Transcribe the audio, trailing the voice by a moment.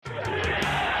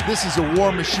This is a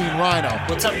War Machine Rhino.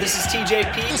 What's up? This is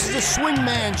TJP. This is the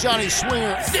Swingman Johnny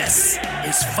Swinger. This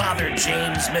is Father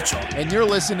James Mitchell. And you're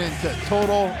listening to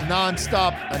Total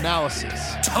Nonstop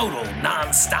Analysis. Total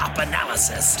Nonstop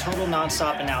Analysis. Total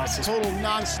Nonstop Analysis. Total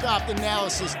Nonstop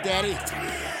Analysis, Daddy.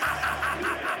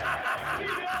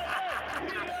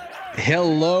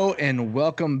 Hello and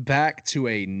welcome back to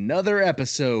another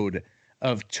episode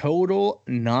of Total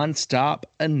Nonstop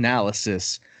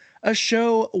Analysis, a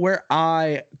show where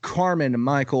I, Carmen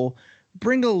Michael,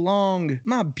 bring along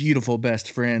my beautiful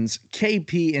best friends,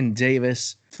 KP and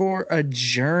Davis, for a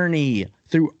journey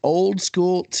through old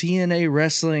school TNA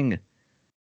wrestling.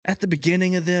 At the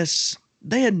beginning of this,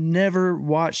 they had never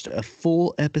watched a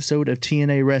full episode of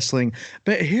TNA wrestling,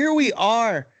 but here we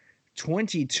are,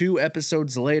 22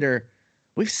 episodes later.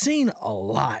 We've seen a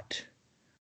lot.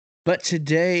 But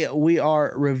today we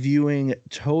are reviewing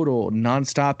Total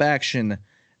Nonstop Action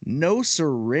No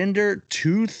Surrender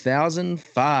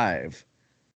 2005.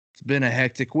 It's been a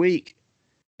hectic week,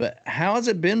 but how has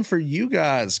it been for you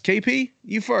guys? KP,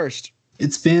 you first.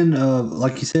 It's been,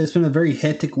 like you said, it's been a very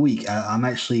hectic week. I'm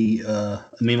actually,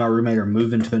 me and my roommate are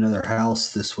moving to another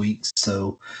house this week,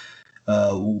 so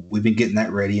we've been getting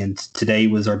that ready. And today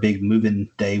was our big moving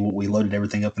day. We loaded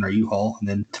everything up in our U-Haul, and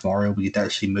then tomorrow we get to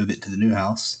actually move it to the new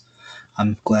house.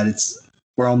 I'm glad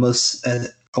we're almost at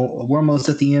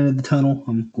the end of the tunnel.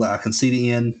 I'm glad I can see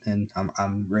the end, and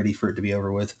I'm ready for it to be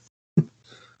over with.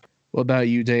 What about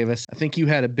you, Davis? I think you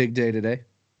had a big day today.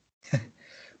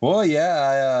 Well,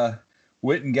 yeah, I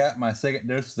went and got my second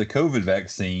dose of the COVID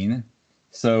vaccine.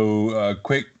 So,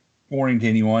 quick warning to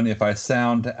anyone: if I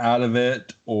sound out of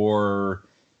it or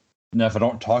if I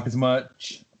don't talk as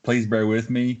much, please bear with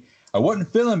me. I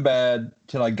wasn't feeling bad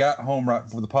till I got home right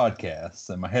before the podcast,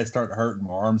 and my head started hurting,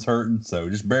 my arms hurting. So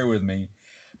just bear with me.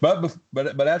 But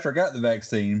after I got the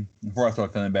vaccine, before I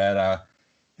started feeling bad, I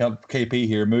helped KP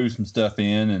here move some stuff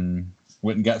in and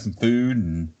went and got some food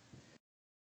and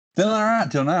feeling all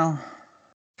right till now.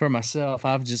 For myself,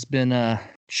 I've just been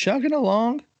chugging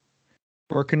along,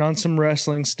 working on some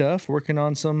wrestling stuff, working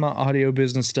on some audio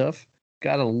business stuff.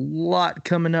 Got a lot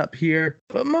coming up here,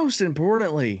 but most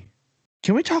importantly,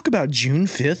 can we talk about June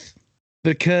 5th?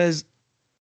 Because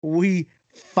we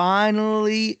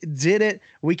finally did it.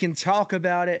 We can talk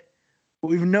about it.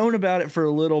 We've known about it for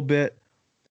a little bit.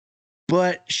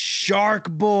 But Shark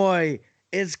Boy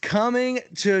is coming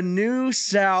to New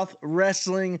South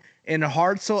Wrestling in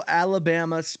Hartselle,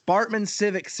 Alabama, Sparkman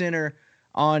Civic Center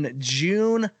on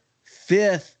June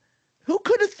 5th. Who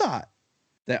could have thought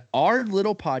that our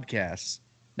little podcast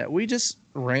that we just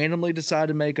randomly decided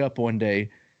to make up one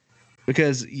day,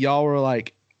 because y'all were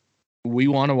like, we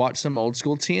want to watch some old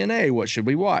school TNA. What should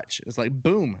we watch? It's like,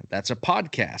 boom, that's a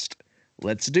podcast.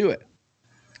 Let's do it.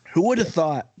 Who would have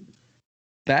thought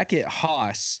back at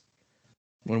Haas,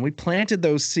 when we planted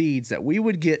those seeds, that we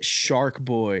would get Shark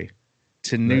Boy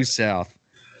to New South?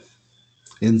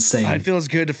 Insane. It feels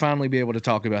good to finally be able to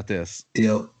talk about this.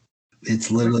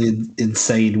 It's literally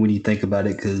insane when you think about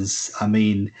it, because, I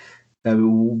mean,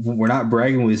 we're not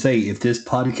bragging when we say if this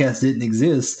podcast didn't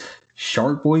exist,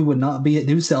 Shark Boy would not be at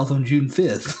New South on June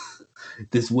 5th.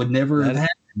 This would never have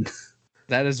happened.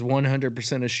 That is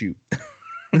 100% a shoot.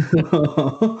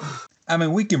 I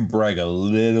mean, we can brag a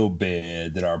little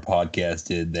bit that our podcast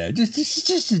did that.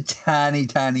 Just a tiny,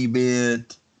 tiny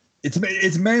bit.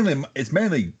 It's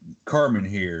mainly Carmen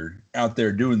here out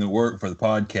there doing the work for the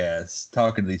podcast,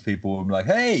 talking to these people and be like,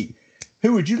 hey,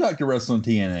 who would you like to wrestle on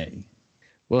TNA?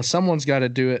 Well, someone's got to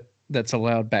do it that's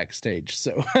allowed backstage.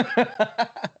 So,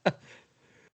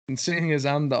 and seeing as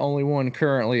I'm the only one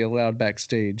currently allowed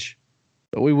backstage,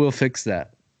 but we will fix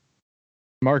that.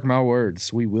 Mark my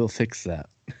words, we will fix that.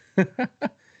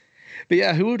 But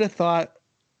yeah, who would have thought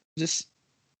just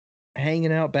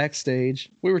hanging out backstage?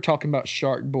 We were talking about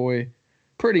Shark Boy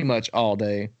pretty much all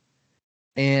day.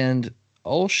 And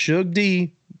old Suge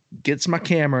D gets my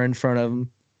camera in front of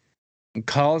him and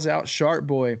calls out Shark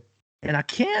Boy. And I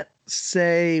can't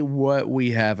say what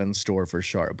we have in store for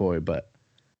Shark Boy, but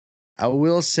I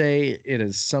will say it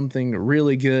is something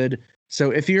really good. So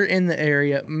if you're in the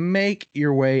area, make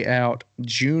your way out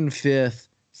June 5th,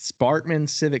 Sparkman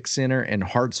Civic Center in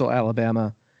Hartselle,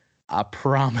 Alabama. I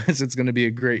promise it's going to be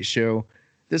a great show.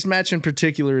 This match in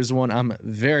particular is one I'm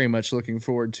very much looking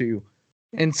forward to.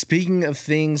 And speaking of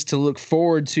things to look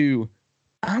forward to,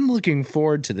 I'm looking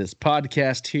forward to this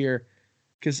podcast here.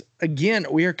 Because, again,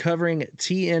 we are covering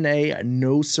TNA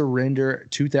No Surrender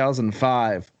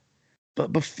 2005.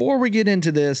 But before we get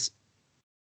into this,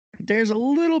 there's a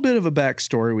little bit of a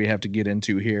backstory we have to get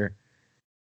into here.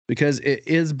 Because it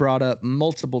is brought up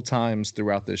multiple times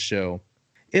throughout this show.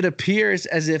 it appears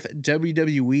as if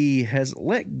WWE has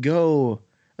let go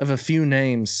of a few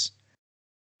names,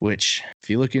 which, if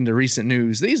you look into recent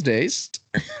news these days,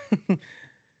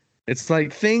 it's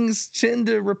like things tend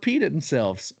to repeat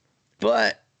themselves.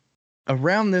 But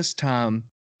around this time,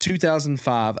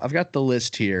 2005, I've got the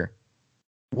list here.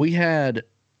 We had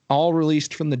all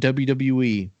released from the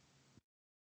WWE: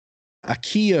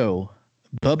 Akio,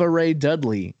 Bubba Ray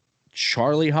Dudley,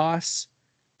 Charlie Haas,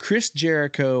 Chris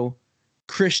Jericho,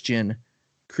 Christian,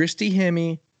 Christy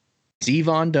Hemme,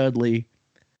 Devon Dudley,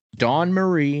 Dawn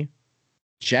Marie,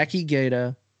 Jackie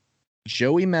Gata,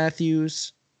 Joey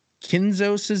Matthews,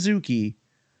 Kenzo Suzuki,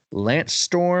 Lance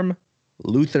Storm,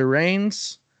 Luther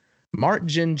Reigns, Mark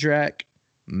Jindrak,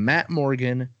 Matt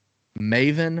Morgan,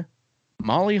 Maven,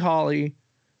 Molly Holly,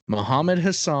 Muhammad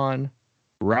Hassan,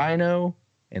 Rhino,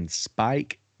 and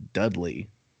Spike Dudley.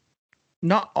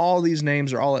 Not all these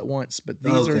names are all at once, but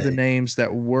these are the names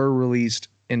that were released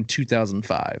in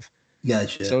 2005.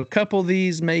 Gotcha. So a couple of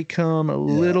these may come a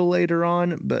little later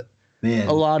on, but man,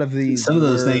 a lot of these some of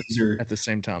those names are at the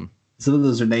same time. Some of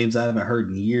those are names I haven't heard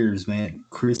in years, man.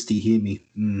 Christy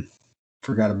Hemme.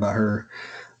 Forgot about her.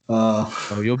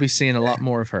 You'll be seeing a lot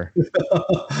more of her.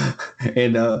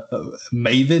 And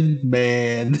Maven,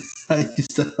 man. I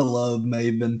used to love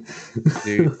Maven.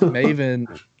 Dude,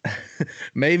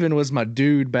 Maven was my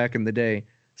dude back in the day,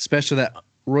 especially that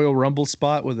Royal Rumble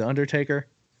spot with The Undertaker.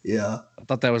 Yeah. I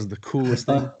thought that was the coolest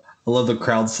thing. I love the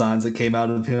crowd signs that came out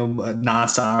of him.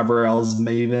 Nice eyebrows,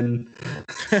 Maven.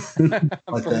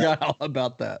 I forgot all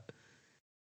about that.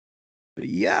 But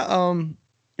yeah,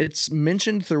 it's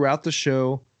mentioned throughout the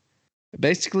show.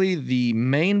 Basically, the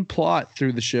main plot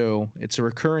through the show, it's a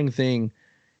recurring thing,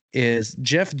 is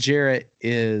Jeff Jarrett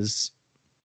is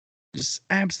just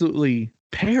absolutely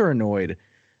paranoid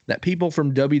that people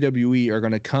from WWE are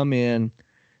going to come in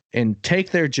and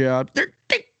take their job. They're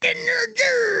taking their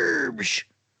jobs.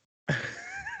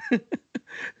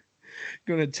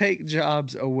 Going to take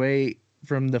jobs away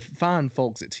from the fine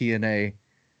folks at TNA.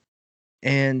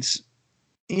 And,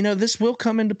 you know, this will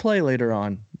come into play later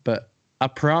on, but I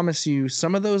promise you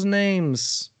some of those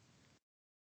names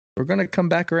we're going to come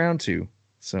back around to.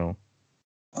 So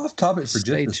off topic for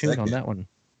stay just a tuned second. on that one.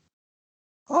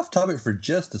 Off topic for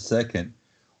just a second.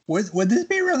 Would this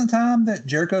be around the time that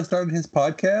Jericho started his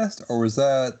podcast, or was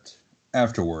that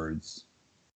afterwards?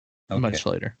 Okay. Much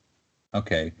later.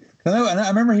 Okay. I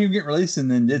remember he would get released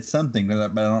and then did something, but I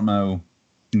don't know.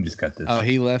 You just got this. Oh,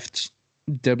 he left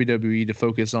WWE to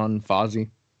focus on Fozzy.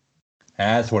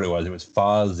 That's what it was. It was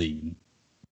Fozzy.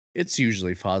 It's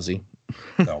usually Fozzy.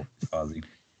 Oh, Fozzy.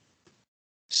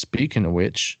 Speaking of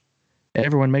which,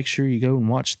 everyone make sure you go and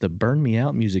watch the Burn Me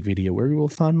Out music video where you will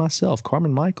find myself,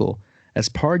 Carmen Michael, as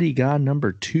party guy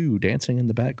number 2 dancing in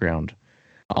the background.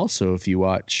 Also, if you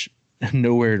watch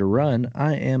Nowhere to Run,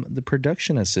 I am the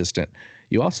production assistant.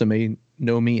 You also may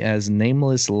know me as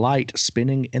Nameless Light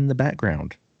spinning in the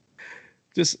background.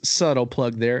 Just subtle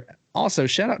plug there. Also,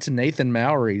 shout out to Nathan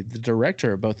Mowry, the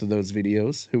director of both of those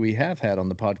videos, who we have had on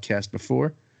the podcast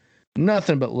before.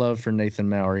 Nothing but love for Nathan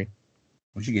Mowry.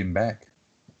 We should get him back.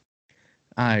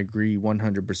 I agree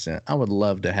 100%. I would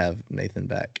love to have Nathan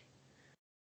back.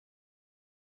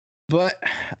 But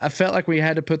I felt like we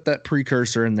had to put that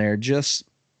precursor in there. Just,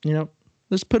 you know,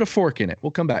 let's put a fork in it.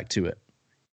 We'll come back to it.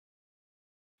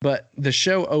 But the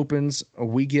show opens.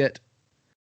 We get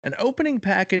an opening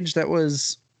package that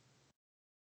was,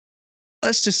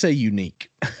 let's just say, unique.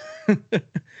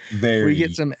 Very. We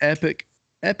get some epic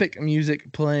music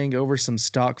playing over some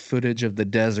stock footage of the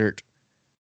desert.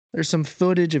 There's some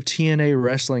footage of TNA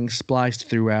wrestling spliced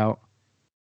throughout.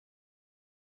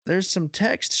 There's some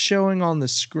text showing on the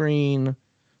screen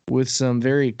with some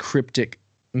very cryptic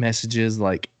messages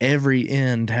like, every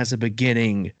end has a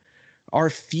beginning. Our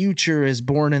future is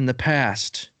born in the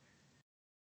past.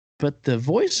 But the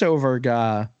voiceover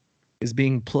guy is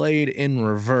being played in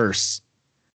reverse.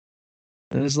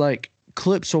 And it's like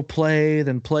clips will play,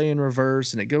 then play in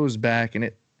reverse, and it goes back, and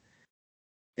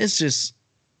it's just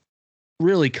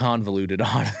really convoluted,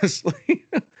 honestly.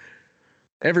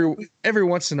 Every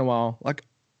once in a while, like,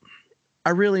 I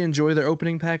really enjoy their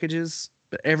opening packages,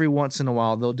 but every once in a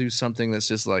while they'll do something that's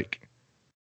just like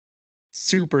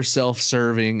super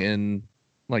self-serving and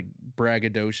like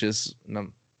braggadocious. And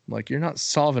I'm like, you're not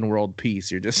solving world peace.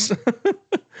 You're just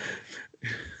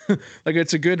like,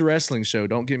 it's a good wrestling show.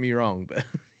 Don't get me wrong, but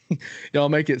y'all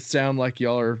make it sound like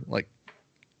y'all are like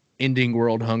ending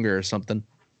world hunger or something.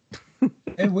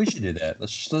 Hey, we should do that.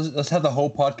 Let's have the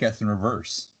whole podcast in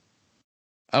reverse.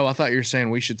 Oh, I thought you were saying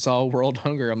we should solve world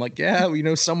hunger. I'm like, yeah, you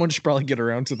know, someone should probably get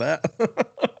around to that.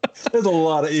 There's a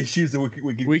lot of issues that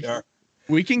we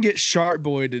We can get Shark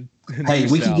Boy to Hey,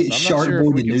 New we can South. get I'm not Shark sure if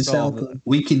Boy we to can New solve South. it.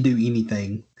 We can do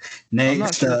anything. Next, I'm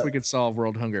not sure if we could solve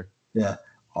world hunger. yeah.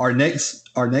 Our next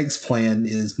plan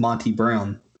is Monty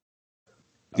Brown,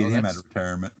 Get him out that's- of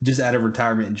retirement. just out of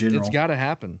retirement in general. It's got to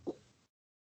happen.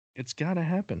 It's got to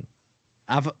happen.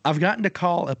 I've gotten to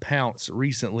call a pounce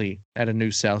recently at a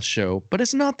New South show, but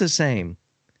it's not the same.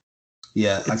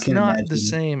 Yeah, I It's can not imagine the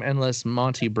same unless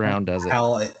Monty Brown does it.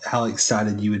 how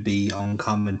excited you would be on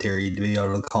commentary to be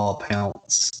able to call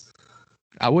Pounce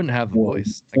I wouldn't have the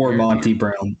voice. I or guarantee Monty you.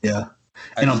 Brown. Yeah,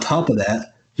 and on top of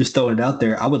that, just throwing it out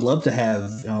there, I would love to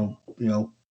have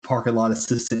parking lot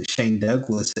assistant Shane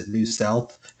Douglas at New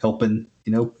South helping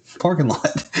parking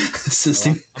lot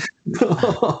assisting.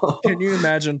 Can you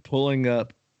imagine pulling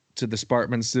up to the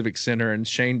Sparkman Civic Center and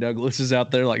Shane Douglas is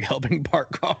out there like helping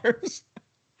park cars?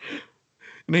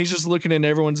 And he's just looking in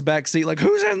everyone's back seat like,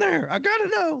 who's in there? I gotta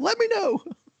know. Let me know.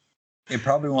 It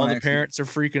probably All won't the actually, parents are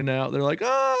freaking out. They're like,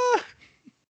 ah.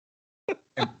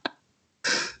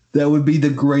 That would be the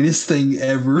greatest thing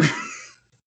ever.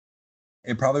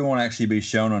 It probably won't actually be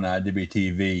shown on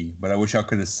IWTV, but I wish I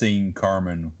could have seen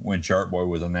Carmen when Shark Boy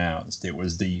was announced. It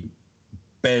was the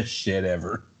best shit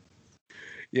ever.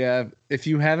 Yeah, if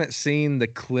you haven't seen the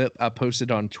clip I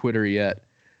posted on Twitter yet,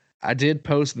 I did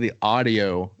post the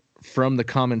audio from the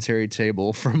commentary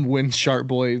table from when Shark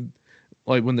Boy,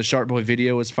 like when the Shark Boy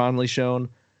video was finally shown.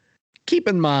 Keep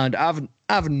in mind,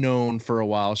 I've known for a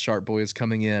while Shark Boy is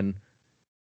coming in,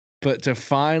 but to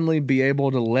finally be able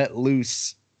to let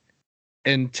loose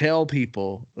and tell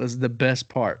people was the best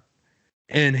part.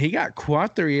 And he got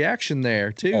quite the reaction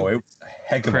there too. Oh, it was a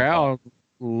heck of a Crowd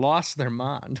lost their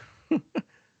mind.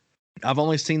 I've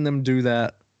only seen them do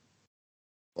that.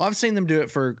 Well, I've seen them do it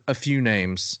for a few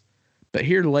names, but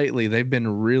here lately they've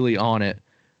been really on it.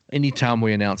 Anytime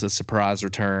we announce a surprise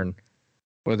return,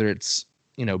 whether it's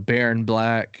Baron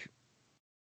Black,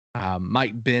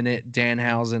 Mike Bennett,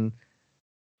 Danhausen,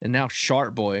 and now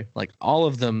Shark Boy, like all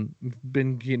of them have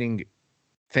been getting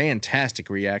fantastic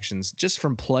reactions just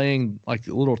from playing like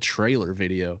a little trailer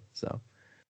video. So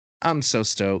I'm so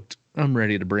stoked. I'm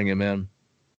ready to bring him in.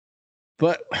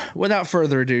 But without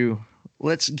further ado,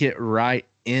 let's get right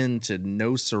into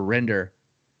No Surrender.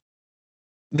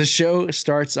 The show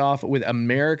starts off with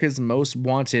America's Most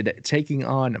Wanted taking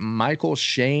on Michael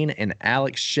Shane and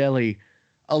Alex Shelley,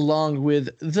 along with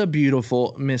the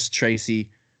beautiful Miss Tracy.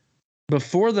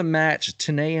 Before the match,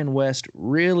 Tenay and West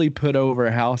really put over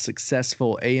how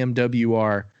successful AMW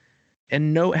are,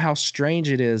 and note how strange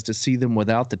it is to see them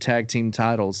without the tag team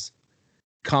titles.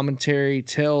 Commentary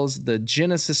tells the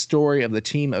genesis story of the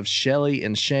team of Shelley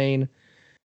and Shane,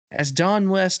 as Don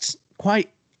West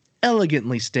quite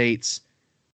elegantly states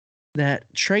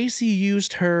that Tracy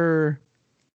used her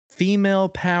female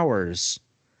powers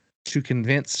to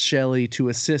convince Shelley to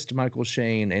assist Michael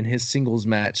Shane in his singles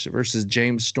match versus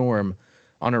James Storm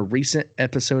on a recent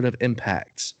episode of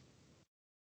Impact.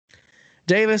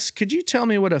 Davis, could you tell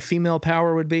me what a female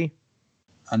power would be?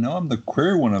 I know I'm the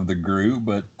queer one of the group,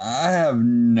 but I have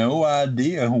no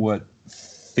idea what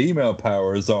female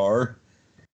powers are.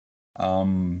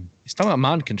 He's talking about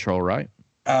mind control, right?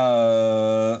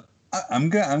 I'm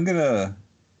gonna.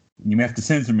 You may have to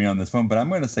censor me on this one, but I'm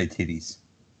gonna say titties.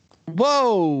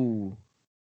 Whoa!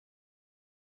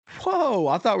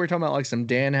 I thought we were talking about like some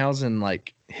Danhausen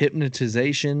like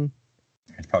hypnotization.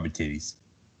 It's probably titties.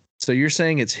 So you're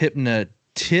saying it's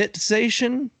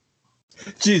hypnotization?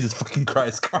 Jesus fucking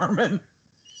Christ, Carmen.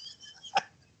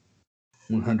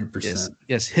 100%.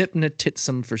 Yes,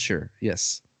 hypnotism for sure.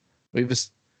 Yes, we've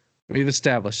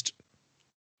established.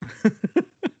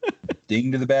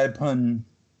 Ding to the bad pun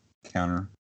counter.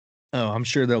 Oh, I'm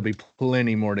sure there'll be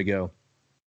plenty more to go.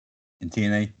 In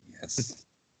TNA, yes.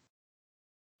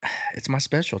 It's my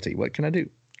specialty. What can I do?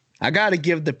 I got to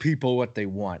give the people what they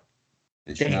want.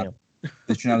 This you're Damn.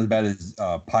 not as bad as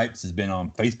Pipes has been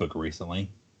on Facebook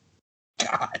recently.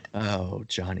 God. Oh,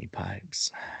 Johnny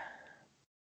Pipes.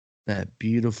 That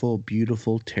beautiful,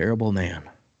 beautiful, terrible man.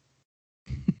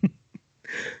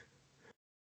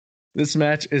 This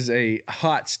match is a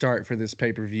hot start for this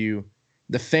pay-per-view.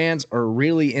 The fans are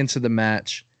really into the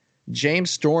match.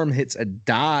 James Storm hits a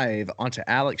dive onto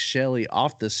Alex Shelley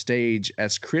off the stage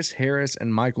as Chris Harris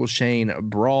and Michael Shane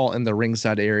brawl in the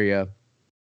ringside area.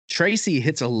 Tracy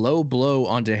hits a low blow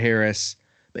onto Harris,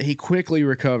 but he quickly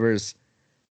recovers.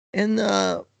 And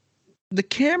the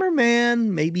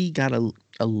cameraman maybe got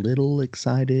a little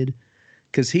excited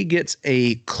because he gets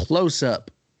a close-up,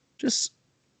 just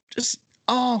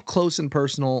all close and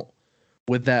personal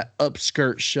with that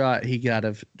upskirt shot he got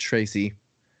of Tracy.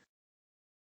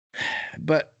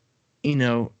 But,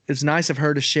 it's nice of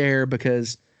her to share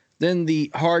because Then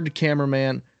the hard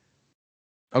cameraman.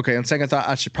 Okay, on second thought,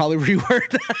 I should probably reword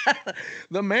that.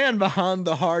 The man behind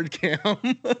the hard cam.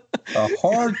 A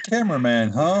hard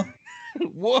cameraman, huh?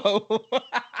 Whoa.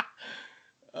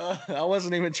 I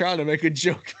wasn't even trying to make a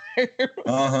joke there.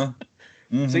 Uh-huh.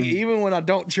 Mm-hmm. See, even when I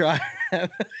don't try.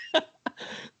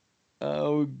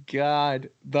 Oh, God.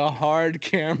 The hard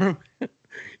cameraman.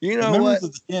 You know what?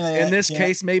 In this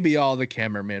case, maybe all the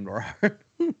cameramen were hard.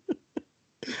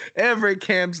 Every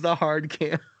cam's the hard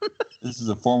cam. This is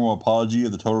a formal apology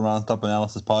of the Total Nonstop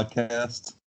Analysis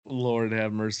podcast. Lord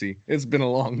have mercy. It's been a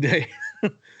long day.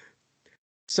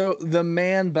 So the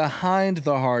man behind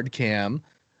the hard cam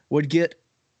would get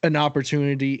an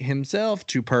opportunity himself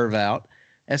to perv out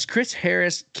as Chris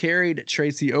Harris carried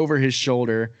Tracy over his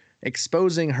shoulder,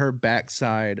 exposing her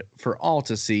backside for all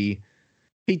to see.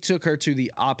 He took her to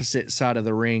the opposite side of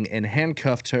the ring and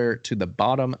handcuffed her to the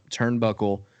bottom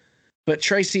turnbuckle. But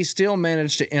Tracy still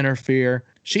managed to interfere.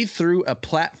 She threw a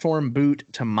platform boot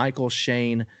to Michael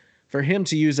Shane for him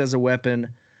to use as a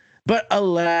weapon. But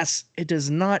alas, it does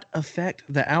not affect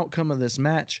the outcome of this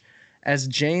match as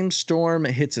James Storm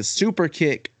hits a super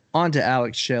kick onto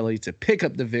Alex Shelley to pick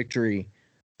up the victory.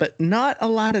 But not a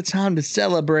lot of time to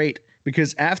celebrate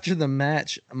because after the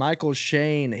match, Michael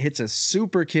Shane hits a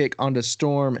super kick onto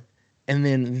Storm and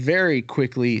then very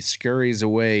quickly scurries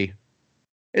away.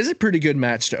 It's a pretty good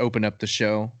match to open up the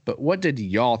show, but what did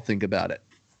y'all think about it?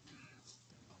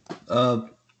 I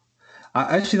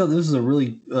actually thought this was a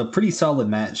really pretty solid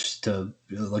match to,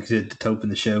 like I said, to open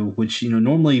the show. Which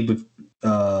normally,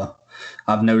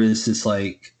 I've noticed it's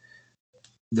like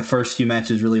the first few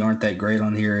matches really aren't that great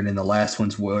on here, and then the last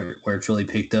one's where it's really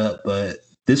picked up. But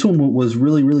this one was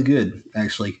really really good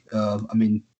actually. I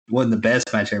mean, it wasn't the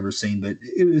best match I've ever seen, but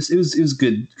it was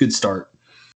good start.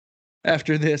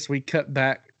 After this, we cut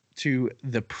back to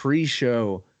the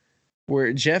pre-show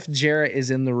where Jeff Jarrett is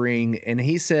in the ring and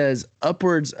he says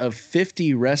upwards of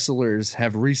 50 wrestlers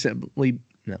have recently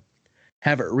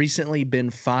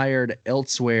been fired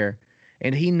elsewhere.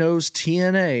 And he knows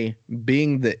TNA,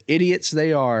 being the idiots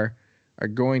they are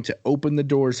going to open the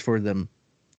doors for them.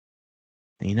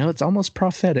 And it's almost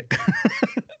prophetic.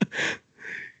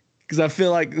 Because I feel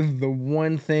like the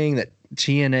one thing that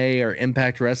TNA or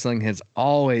Impact Wrestling has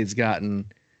always gotten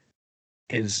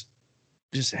is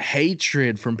just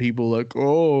hatred from people like,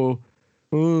 oh,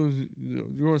 you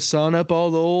want to sign up all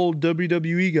the old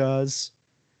WWE guys,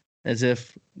 as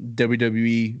if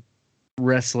WWE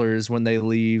wrestlers, when they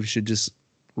leave, should just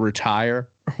retire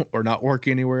or not work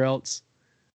anywhere else.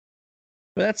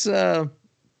 But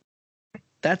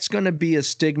that's going to be a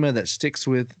stigma that sticks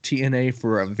with TNA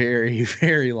for a very,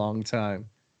 very long time.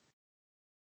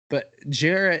 But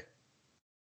Jarrett,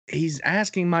 he's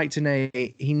asking Mike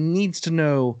Tenay, he needs to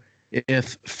know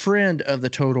if friend of the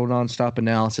Total Nonstop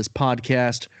Analysis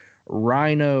podcast,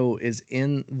 Rhino, is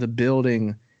in the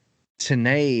building.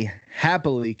 Tenay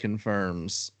happily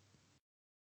confirms.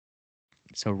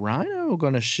 So Rhino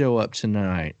going to show up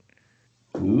tonight.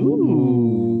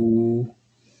 Ooh.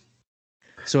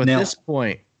 So at this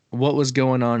point, what was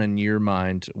going on in your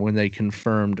mind when they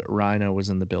confirmed Rhino was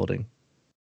in the building?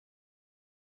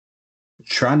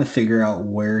 Trying to figure out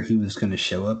where he was going to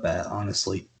show up at,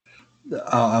 honestly.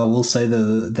 I will say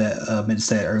that I meant to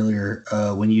say it earlier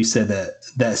when you said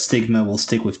that stigma will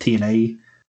stick with TNA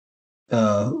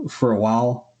for a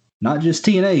while. Not just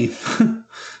TNA,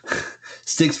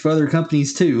 sticks for other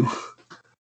companies too.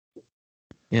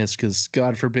 Yes, because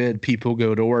God forbid people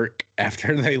go to work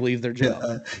after they leave their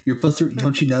job. You're supposed to.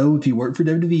 Don't you know if you work for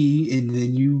WWE and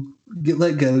then you get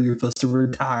let go, you're supposed to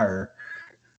retire.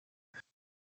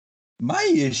 My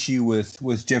issue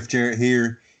with Jeff Jarrett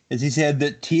here is he said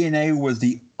that TNA was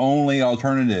the only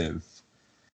alternative.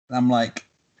 I'm like,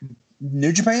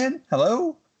 New Japan?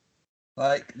 Hello?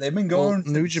 Like, they've been going...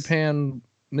 Well, New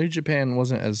Japan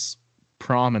wasn't as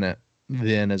prominent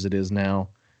then as it is now.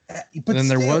 But then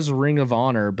there was Ring of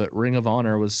Honor, but Ring of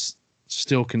Honor was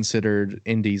still considered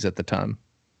indies at the time.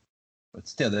 But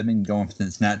still, they've been going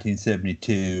since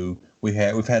 1972. We've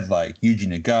had like Yuji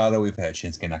Nagata, we've had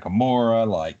Shinsuke Nakamura,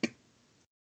 like...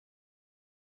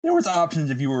 There was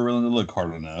options if you were willing to look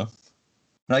hard enough.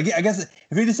 But I guess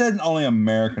if you just said an only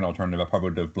American alternative, I probably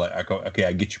would have like, okay,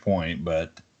 I get your point,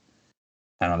 but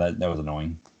I don't know, that was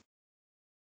annoying.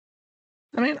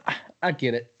 I mean, I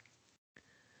get it.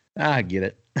 I get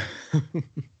it.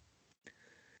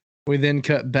 We then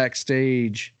cut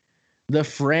backstage. The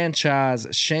franchise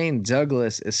Shane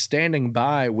Douglas is standing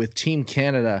by with Team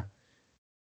Canada.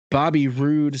 Bobby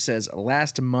Roode says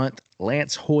last month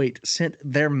Lance Hoyt sent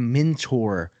their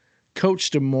mentor, Coach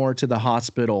D'Amore, to the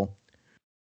hospital,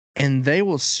 and they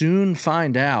will soon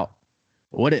find out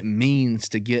what it means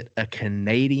to get a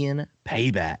Canadian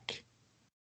payback.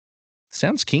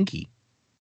 Sounds kinky.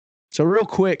 So real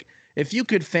quick, if you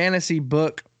could fantasy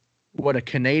book what a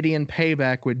Canadian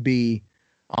payback would be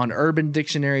on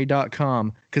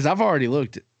urbandictionary.com, because I've already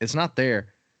looked, it's not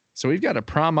there. So we've got a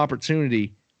prime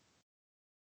opportunity.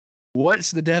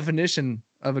 What's the definition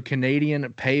of a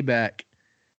Canadian payback?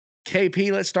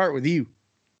 KP, let's start with you.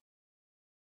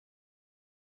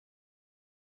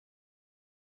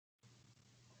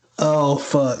 Oh,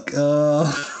 fuck.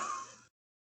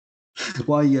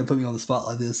 Why you gotta put me on the spot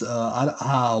like this?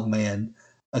 Oh, man.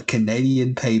 A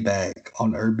Canadian payback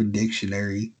on Urban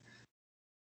Dictionary.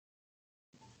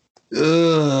 I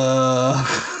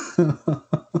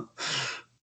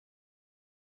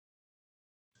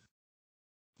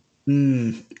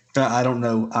don't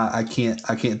know. I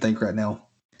can't think right now.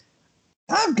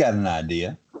 I've got an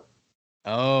idea.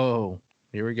 Oh,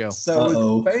 here we go.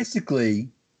 So it's basically,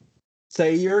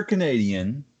 say you're a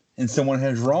Canadian and someone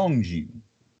has wronged you.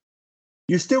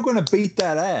 You're still going to beat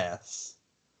that ass,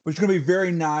 but you're going to be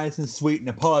very nice and sweet and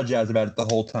apologize about it the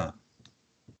whole time.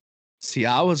 See,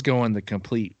 I was going the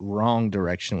complete wrong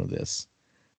direction with this.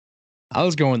 I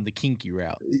was going the kinky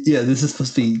route. Yeah, this is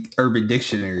supposed to be Urban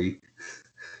Dictionary.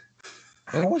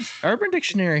 Urban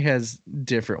Dictionary has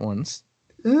different ones.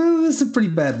 There's some pretty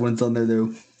bad ones on there,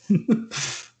 though.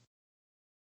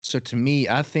 So to me,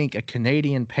 I think a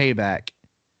Canadian payback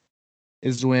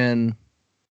is when,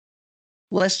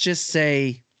 let's just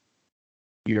say,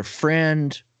 your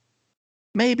friend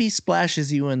maybe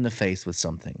splashes you in the face with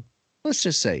something. Let's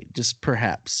just say, just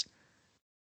perhaps.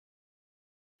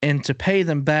 And to pay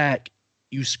them back,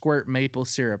 you squirt maple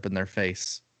syrup in their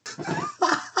face.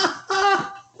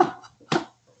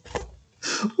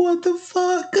 What the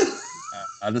fuck?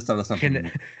 I just thought of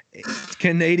something.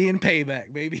 Canadian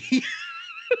payback, baby.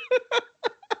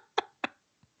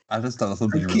 I just thought of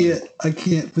something. I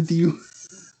can't with you.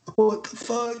 What the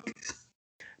fuck?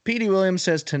 Petey Williams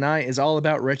says tonight is all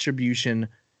about retribution.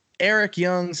 Eric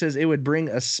Young says it would bring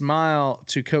a smile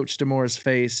to Coach D'Amore's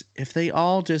face if they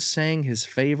all just sang his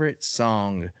favorite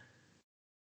song.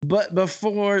 But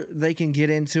before they can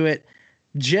get into it,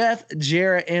 Jeff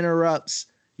Jarrett interrupts.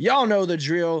 Y'all know the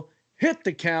drill. Hit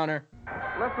the counter.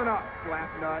 Listen up,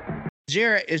 slapnut.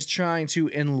 Jarrett is trying to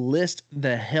enlist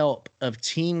the help of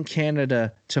Team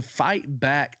Canada to fight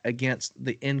back against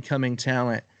the incoming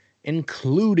talent,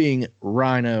 including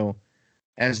Rhino.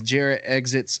 As Jarrett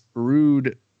exits,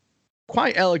 Rude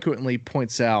quite eloquently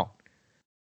points out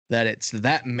that it's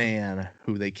that man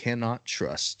who they cannot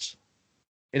trust.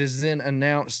 It is then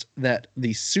announced that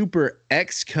the Super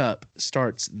X Cup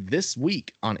starts this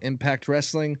week on Impact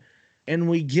Wrestling, and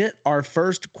we get our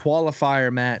first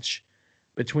qualifier match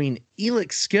between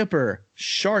Elix Skipper,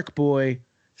 Shark Boy,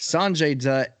 Sanjay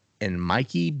Dutt, and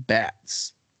Mikey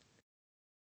Batts.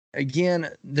 Again,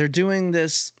 they're doing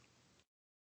this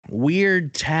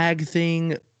weird tag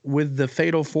thing with the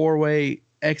Fatal 4-Way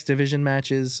X Division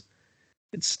matches.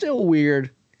 It's still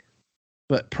weird,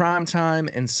 but Primetime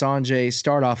and Sanjay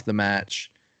start off the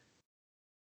match.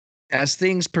 As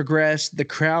things progress, the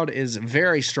crowd is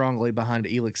very strongly behind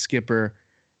Elix Skipper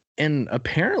and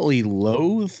apparently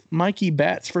loathe Mikey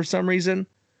Batts for some reason.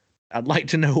 I'd like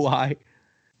to know why.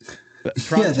 But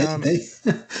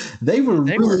they were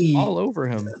really all over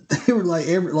him. They were like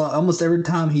almost every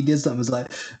time he did something, it was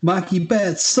like, Mikey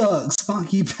Batts sucks.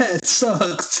 Mikey Batts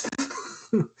sucks.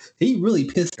 He really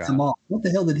pissed him off. What the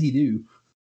hell did he do?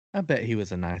 I bet he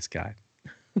was a nice guy.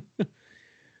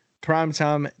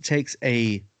 Primetime takes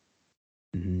a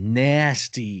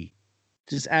nasty,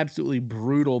 just absolutely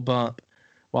brutal bump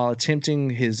while attempting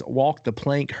his walk the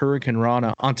plank Hurricane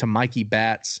Rana onto Mikey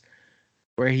Batts,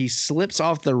 where he slips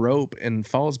off the rope and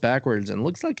falls backwards and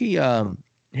looks like he hit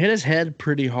his head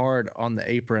pretty hard on the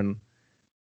apron.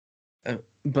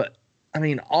 But, I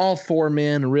mean, all four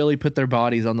men really put their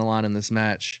bodies on the line in this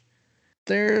match.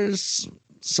 There's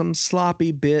some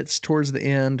sloppy bits towards the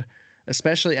end,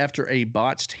 especially after a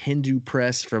botched Hindu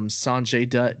press from Sanjay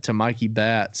Dutt to Mikey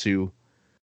Batts,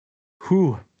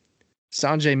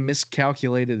 Sanjay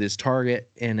miscalculated his target,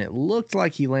 and it looked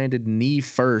like he landed knee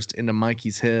first into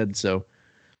Mikey's head, so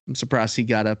I'm surprised he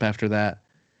got up after that.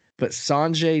 But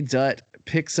Sanjay Dutt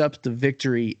picks up the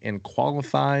victory and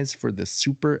qualifies for the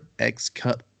Super X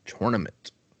Cup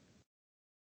tournament.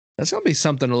 That's going to be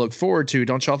something to look forward to,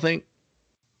 don't y'all think?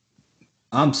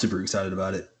 I'm super excited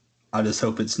about it. I just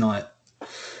hope it's not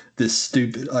this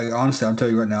stupid. Like, honestly, I'm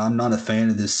telling you right now, I'm not a fan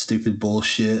of this stupid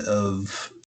bullshit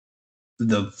of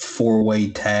the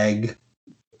 4-way tag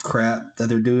crap that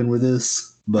they're doing with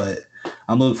this. But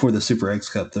I'm looking for the Super X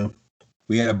Cup, though.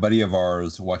 We had a buddy of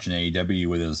ours watching AEW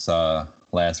with his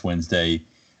last Wednesday,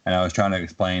 and I was trying to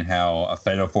explain how a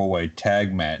fatal 4-way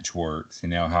tag match works.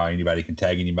 How anybody can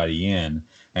tag anybody in,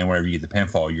 and whenever you get the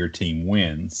pinfall, your team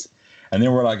wins. And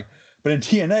then we're like, but in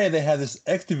TNA they have this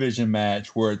X Division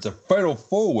match where it's a fatal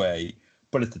 4-way,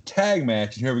 but it's a tag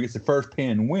match, and whoever gets the first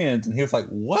pin wins. And he was like,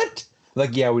 "What?"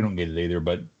 Like, yeah, we don't get it either,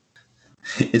 but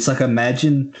it's like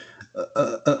imagine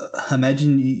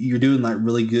you're doing like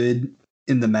really good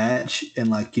in the match, and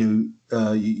like you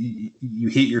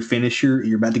hit your finisher,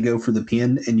 you're about to go for the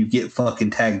pin, and you get fucking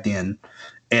tagged in,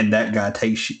 and that guy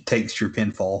takes your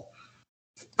pinfall.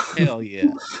 Hell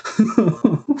yeah!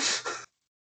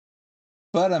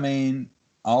 But I mean,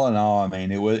 all in all, I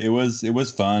mean, it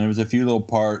was fun. It was a few little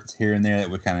parts here and there that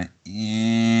were kind of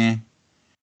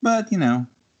but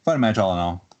fun match all in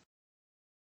all.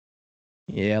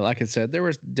 Yeah, like I said, there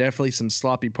was definitely some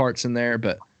sloppy parts in there,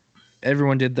 but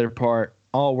everyone did their part.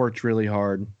 All worked really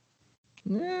hard.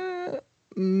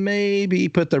 Maybe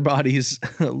put their bodies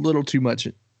a little too much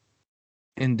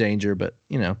in danger, but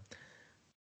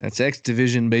that's X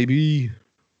Division, baby.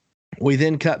 We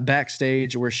then cut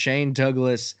backstage where Shane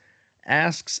Douglas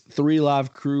asks 3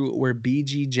 Live Crew where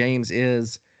BG James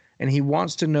is, and he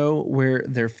wants to know where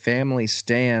their family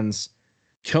stands.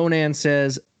 Conan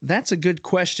says, "That's a good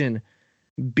question.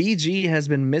 BG has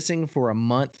been missing for a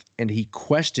month, and he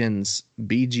questions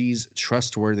BG's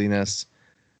trustworthiness."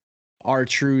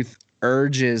 R-Truth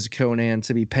urges Conan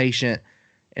to be patient,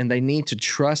 and they need to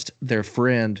trust their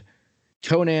friend.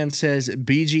 Conan says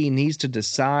BG needs to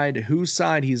decide whose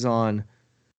side he's on,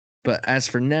 but as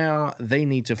for now, they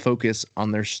need to focus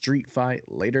on their street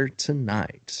fight later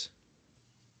tonight.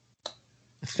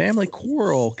 The family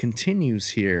quarrel continues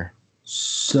here.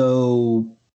 So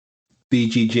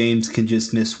BG James can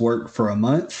just miss work for a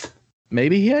month?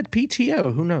 Maybe he had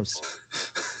PTO. Who knows?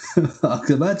 I was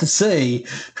about to say,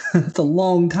 it's a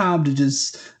long time to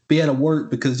just be out of work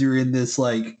because you're in this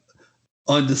like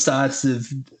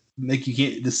undecisive, you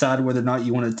can't decide whether or not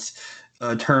you want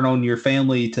to turn on your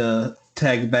family to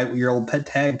tag back with your old pet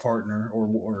tag partner or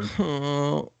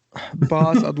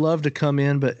boss, I'd love to come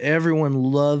in, but everyone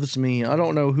loves me. I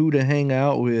don't know who to hang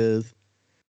out with.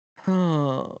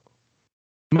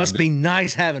 Must be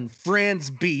nice having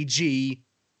friends, BG.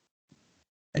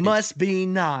 Must be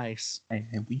nice. Hey,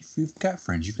 we've got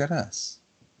friends. You've got us.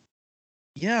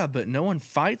 Yeah, but no one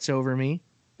fights over me.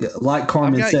 Like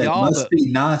Carmen said, y'all, must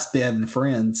be nice to having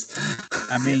friends.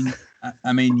 I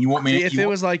mean, you want me? If it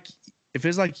was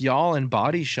like y'all and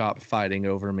Body Shop fighting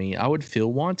over me, I would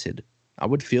feel wanted. I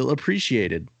would feel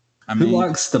appreciated. Who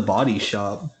likes the Body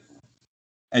Shop?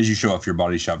 As you show off your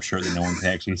Body Shop shirt that no one can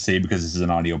actually see because this is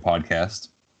an audio podcast.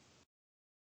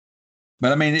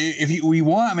 But I mean, we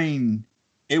want, I mean,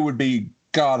 it would be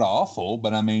god awful.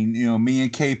 But I mean, me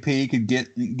and KP could get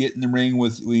in the ring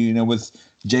with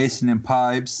Jason and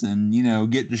Pipes,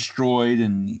 and get destroyed,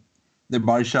 and the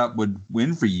Body Shop would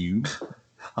win for you.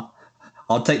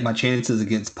 I'll take my chances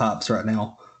against Pipes right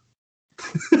now.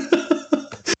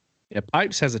 Yeah,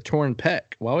 Pipes has a torn pec.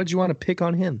 Why would you want to pick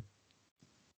on him?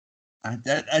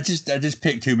 I just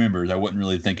picked 2 members. I wasn't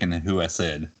really thinking of who I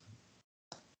said.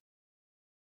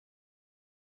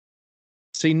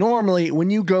 See, normally when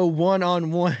you go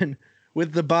one-on-one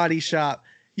with the Body Shop,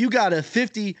 you got a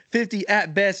 50-50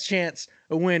 at best chance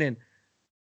of winning.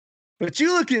 But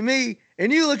you look at me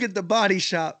and you look at the Body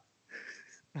Shop.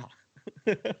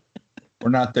 We're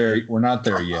not there yet. We're not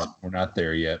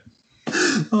there yet.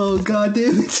 Oh, God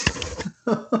damn it.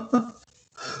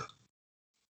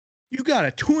 You got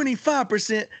a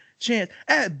 25% chance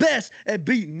at best at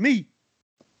beating me.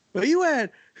 But you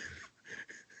had...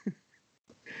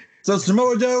 So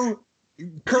Samoa Joe,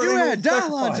 you add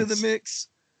Dylon to the mix,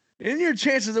 and your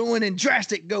chances of winning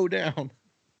drastic go down.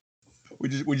 We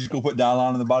just go put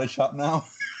Dylon in the Body Shop now.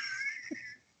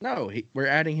 No, we're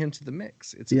adding him to the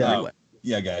mix. It's yeah,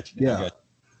 yeah, I got you. Yeah,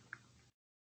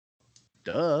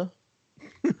 duh.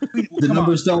 The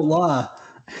numbers don't lie.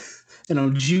 And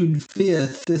on June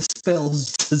 5th, this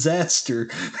spells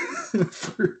disaster.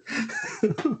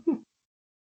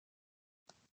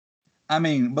 I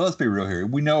mean, but let's be real here.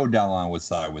 We know Dallon would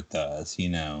side with us,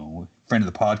 friend of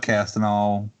the podcast and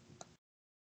all.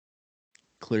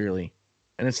 Clearly.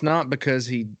 And it's not because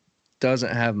he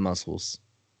doesn't have muscles.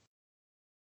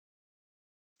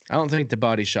 I don't think the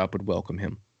Body Shop would welcome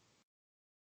him.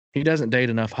 He doesn't date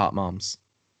enough hot moms.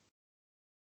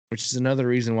 Which is another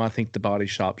reason why I think the Body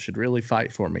Shop should really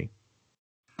fight for me.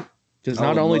 Because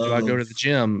not only do I go to the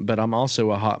gym, but I'm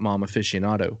also a hot mom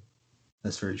aficionado.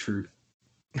 That's very true.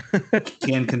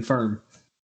 Can confirm.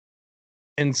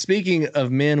 And speaking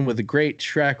of men with great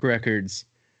track records,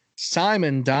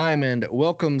 Simon Diamond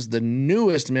welcomes the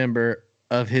newest member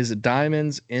of his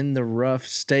Diamonds in the Rough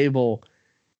stable,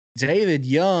 David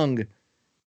Young.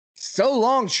 So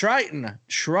long, Triton.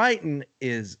 Triton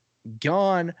is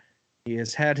gone. He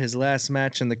has had his last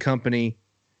match in the company.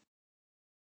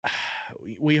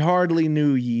 We hardly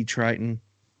knew ye, Triton.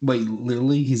 Wait,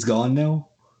 literally, he's gone now?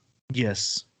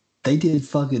 Yes. They did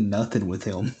fucking nothing with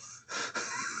him.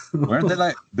 Weren't they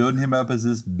like building him up as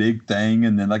this big thing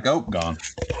and then like, oh, gone?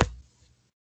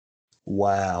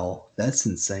 Wow, that's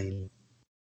insane.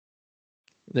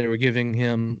 They were giving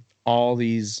him all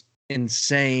these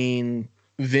insane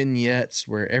vignettes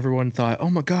where everyone thought, oh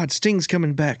my God, Sting's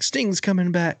coming back. Sting's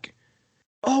coming back.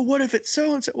 Oh, what if it's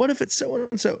so-and-so? What if it's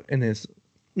so-and-so? And it's,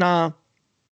 nah,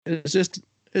 it's just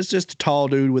a tall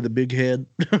dude with a big head.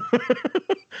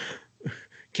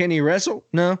 Can he wrestle?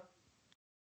 No.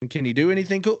 Can he do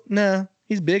anything cool? No.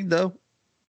 He's big though.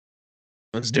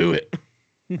 Let's do it.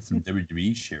 Some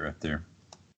WWE shit right there.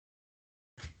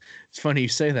 It's funny you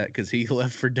say that because he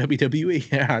left for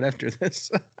WWE right after this.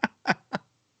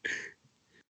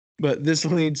 But this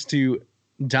leads to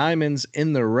Diamonds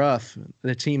in the Rough.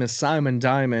 The team is Simon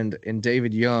Diamond and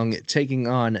David Young taking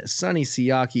on Sonny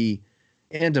Siaki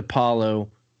and Apollo.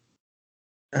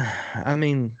 I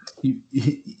mean,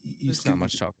 there's not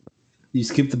much talk about. You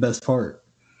skipped the best part.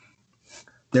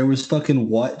 There was fucking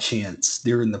what chants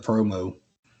during the promo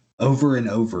over and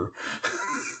over.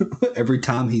 Every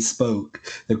time he spoke,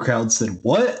 the crowd said,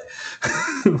 what?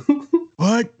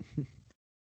 What?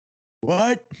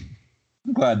 What?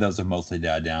 I'm glad those have mostly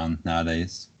died down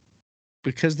nowadays.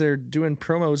 Because they're doing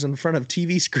promos in front of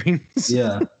TV screens.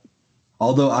 Yeah.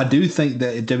 Although I do think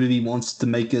that if WWE wants to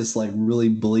make us like really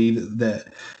believe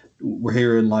that we're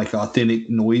hearing like authentic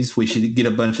noise, we should get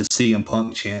a bunch of CM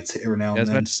Punk chants every now and then. I was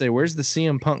about to say, where's the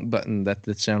CM Punk button that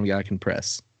the sound guy can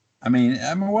press? I mean,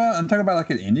 well, I'm talking about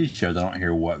like at indie shows. I don't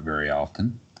hear what very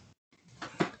often.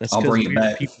 That's I'll bring it we're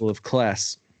back. People of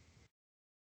class.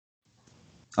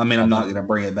 I mean, I'm not going to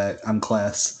bring it back. I'm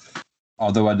class.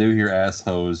 Although I do hear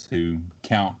assholes who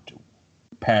count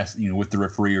past, with the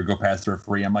referee or go past the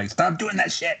referee. I'm like, stop doing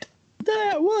that shit.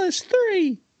 That was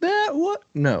 3. That what?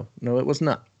 No, it was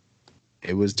not.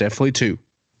 It was definitely 2.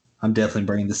 I'm definitely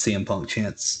bringing the CM Punk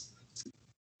chants.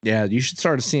 Yeah, you should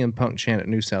start a CM Punk chant at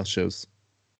New South shows.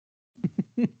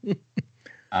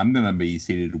 I'm going to be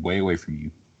seated way away from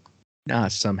you. I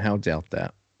somehow doubt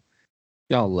that.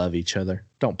 Y'all love each other.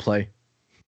 Don't play.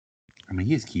 I mean,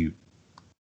 he's cute.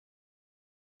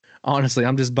 Honestly,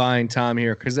 I'm just buying time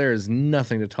here because there is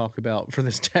nothing to talk about for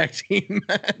this tag team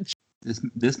match.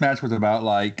 This match was about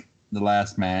like the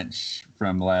last match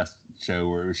from the last show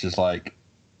where it was just like,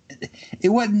 it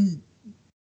wasn't.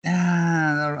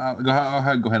 I'll go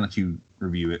ahead and let you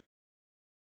review it.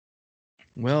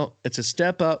 Well, it's a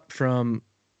step up from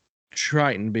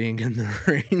Triton being in the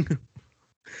ring.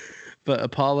 But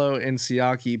Apollo and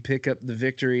Siaki pick up the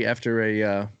victory after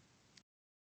a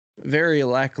very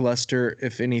lackluster,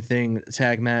 if anything,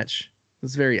 tag match. It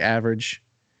was very average.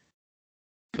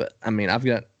 But I mean, I've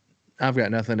got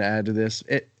nothing to add to this.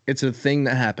 It's a thing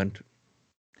that happened.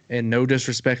 And no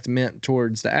disrespect meant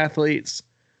towards the athletes.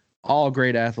 All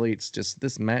great athletes. Just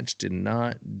this match did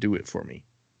not do it for me.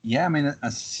 Yeah, I mean,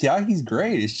 Siaki's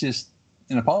great. It's just,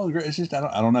 and Apollo's great. It's just,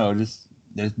 I don't know. Just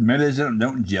maybe they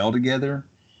don't gel together.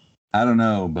 I don't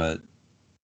know, but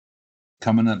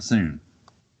coming up soon.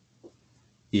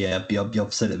 Yeah,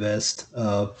 y'all said it best.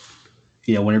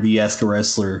 Whenever you ask a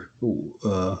wrestler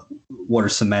what are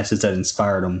some matches that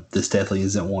inspired them, this definitely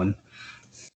isn't one.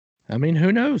 I mean,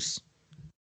 who knows?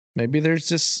 Maybe there's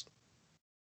just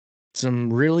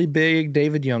some really big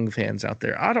David Young fans out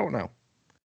there. I don't know.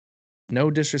 No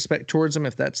disrespect towards them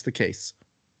if that's the case.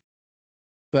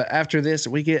 But after this,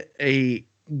 we get a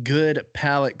good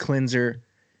palate cleanser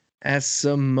as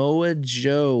Samoa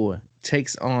Joe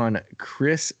takes on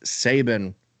Chris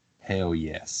Sabin. Hell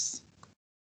yes.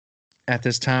 At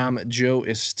this time, Joe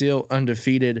is still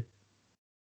undefeated.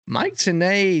 Mike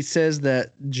Tenay says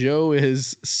that Joe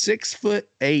is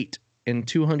 6'8" and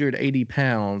 280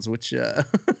 pounds, which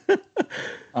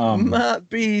might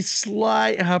be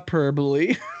slight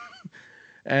hyperbole,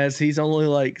 as he's only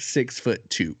like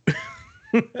 6'2".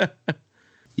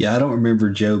 Yeah, I don't remember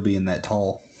Joe being that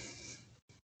tall.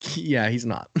 Yeah, he's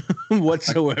not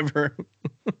whatsoever.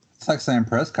 It's like saying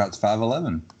Prescott's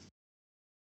 5'11".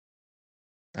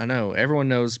 I know. Everyone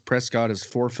knows Prescott is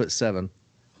 4'7".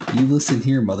 You listen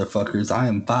here, motherfuckers. I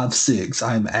am 5'6".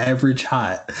 I am average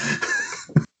height.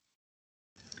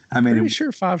 I mean, Pretty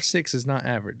sure 5'6" is not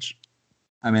average.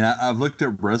 I mean, I've looked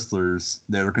at wrestlers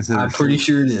that are considered. I'm pretty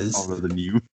sure it is. Older than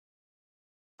you.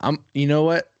 You know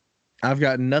what? I've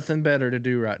got nothing better to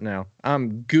do right now.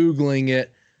 I'm Googling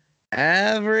it,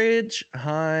 Average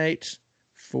height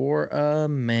for a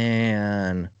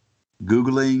man.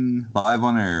 Googling live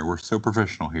on air. We're so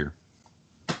professional here.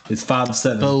 It's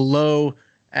 5'7". Below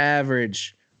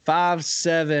average.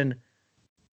 5'7".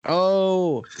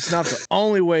 Oh, it's not the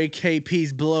only way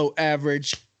KP's below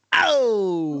average.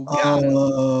 Oh, got him.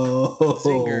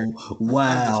 Zinger. I'm just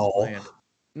Wow. playing.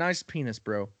 Nice penis,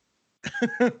 bro.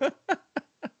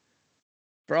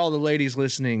 For all the ladies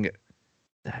listening,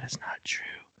 that is not true.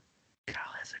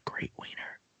 Kyle has a great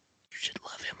wiener. You should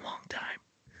love him long time.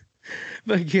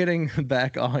 But getting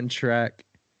back on track,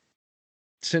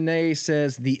 Tanae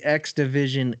says the X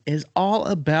Division is all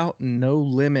about no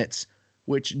limits,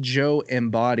 which Joe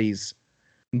embodies.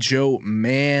 Joe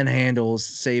manhandles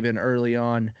Sabin early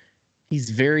on. He's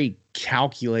very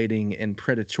calculating and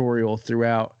predatorial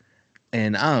throughout,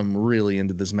 and I'm really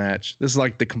into this match. This is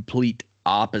like the complete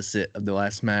opposite of the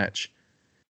last match.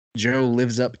 Joe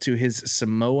lives up to his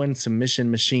Samoan submission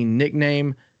machine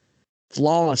nickname,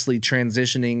 flawlessly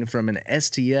transitioning from an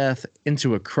STF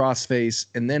into a crossface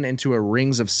and then into a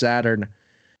Rings of Saturn.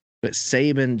 But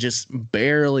Sabin just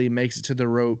barely makes it to the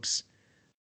ropes,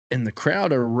 and the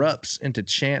crowd erupts into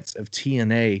chants of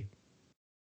TNA.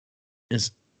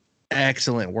 It's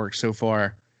excellent work so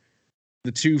far.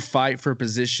 The two fight for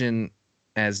position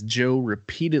as Joe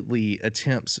repeatedly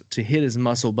attempts to hit his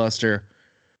muscle buster,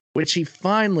 which he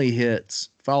finally hits,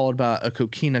 followed by a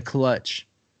coquina clutch,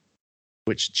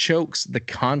 which chokes the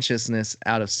consciousness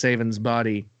out of Sabin's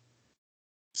body.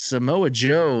 Samoa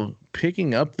Joe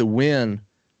picking up the win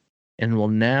and will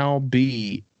now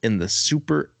be in the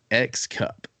Super X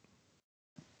Cup.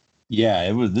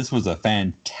 Yeah, this was a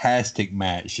fantastic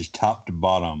match, just top to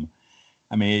bottom.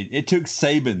 I mean, it took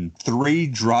Sabin 3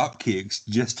 drop kicks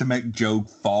just to make Joe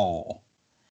fall.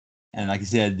 And like I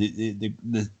said,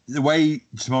 the way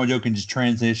Samoa Joe can just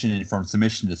transition from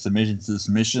submission to submission to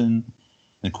submission.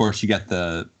 And of course, you got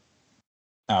the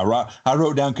I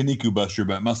wrote down Kaniku Buster,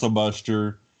 but Muscle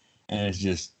Buster, and it's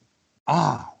just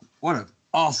what an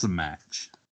awesome match.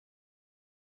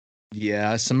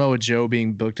 Yeah, Samoa Joe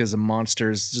being booked as a monster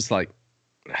is just like,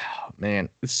 oh, man,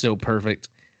 it's so perfect.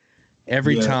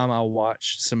 Every time I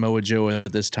watch Samoa Joe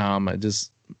at this time, it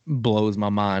just blows my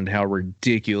mind how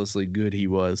ridiculously good he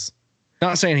was.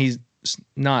 Not saying he's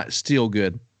not still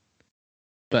good,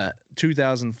 but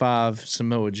 2005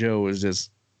 Samoa Joe was just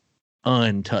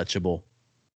untouchable.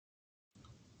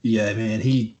 Yeah, man,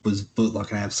 he was booked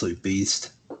like an absolute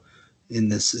beast in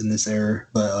this era.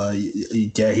 But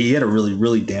yeah, he had a really,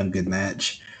 really damn good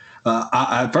match.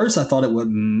 At first, I thought it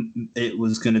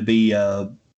was going to be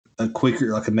a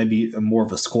quicker, like maybe more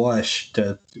of a squash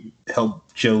to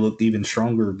help Joe look even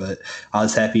stronger. But I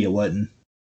was happy it wasn't.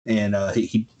 And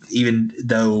he even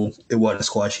though it wasn't a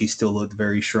squash, he still looked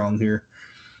very strong here.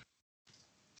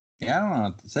 Yeah, I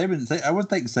don't know. I would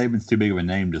think Sabin's too big of a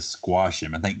name to squash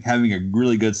him. I think having a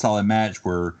really good, solid match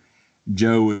where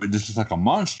Joe just looks like a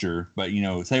monster, but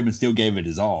Sabin still gave it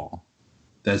his all.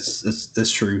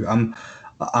 That's true. I'm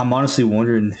honestly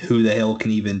wondering who the hell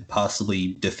can even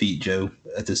possibly defeat Joe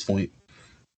at this point.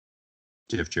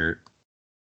 Jeff Jarrett.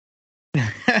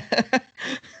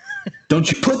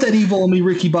 Don't you put that evil on me,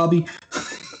 Ricky Bobby.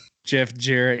 Jeff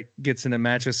Jarrett gets in a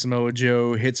match with Samoa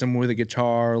Joe, hits him with a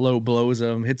guitar, low blows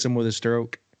him, hits him with a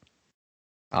stroke.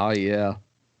 Oh, yeah.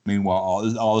 Meanwhile,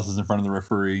 all this is in front of the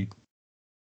referee.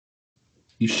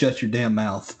 You shut your damn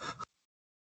mouth.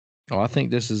 Oh, I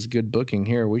think this is good booking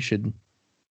here. We should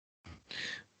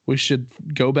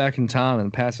go back in time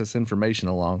and pass this information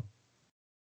along.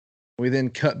 We then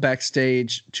cut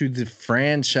backstage to the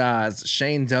franchise.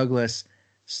 Shane Douglas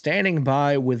standing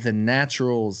by with the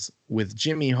Naturals with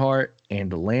Jimmy Hart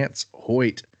and Lance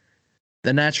Hoyt.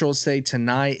 The Naturals say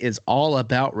tonight is all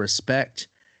about respect,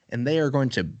 and they are going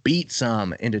to beat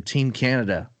some into Team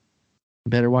Canada.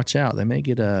 Better watch out. They may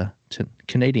get a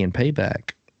Canadian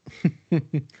payback.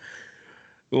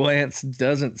 Lance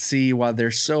doesn't see why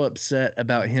they're so upset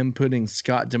about him putting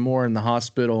Scott D'Amore in the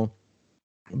hospital.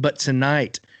 But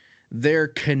tonight, their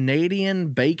Canadian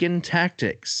bacon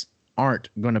tactics aren't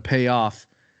going to pay off.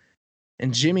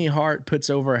 And Jimmy Hart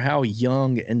puts over how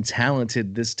young and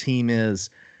talented this team is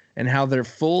and how they're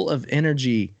full of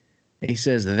energy. He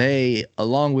says they,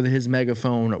 along with his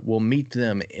megaphone, will meet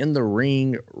them in the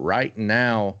ring right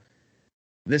now.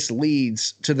 This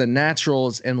leads to the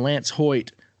Naturals and Lance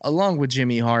Hoyt, along with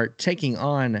Jimmy Hart, taking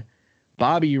on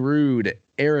Bobby Roode,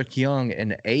 Eric Young,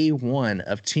 and A1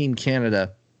 of Team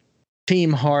Canada.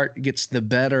 Team Hart gets the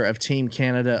better of Team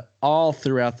Canada all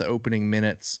throughout the opening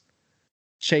minutes.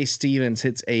 Chase Stevens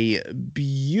hits a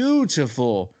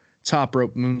beautiful top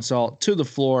rope moonsault to the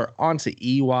floor onto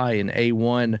EY and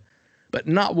A1, but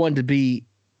not one to be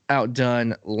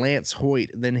outdone, Lance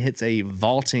Hoyt then hits a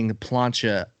vaulting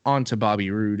plancha onto Bobby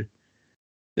Roode.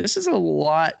 This is a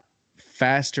lot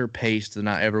faster paced than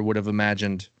I ever would have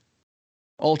imagined.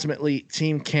 Ultimately,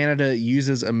 Team Canada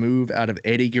uses a move out of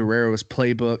Eddie Guerrero's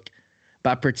playbook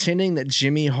by pretending that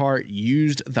Jimmy Hart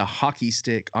used the hockey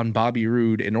stick on Bobby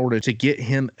Roode in order to get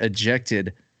him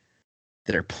ejected.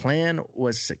 Their plan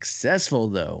was successful,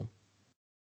 though.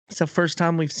 It's the first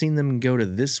time we've seen them go to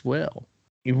this well.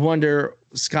 You wonder,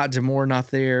 Scott D'Amore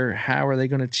not there, how are they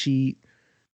going to cheat?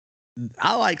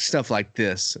 I like stuff like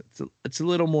this. It's a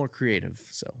little more creative,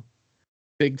 so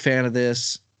big fan of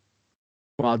this.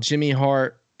 While Jimmy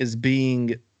Hart is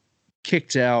being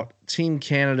kicked out, Team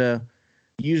Canada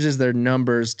uses their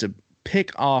numbers to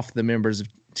pick off the members of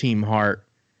Team Hart.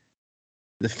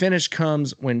 The finish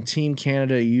comes when Team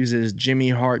Canada uses Jimmy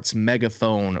Hart's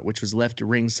megaphone, which was left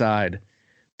ringside,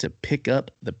 to pick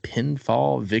up the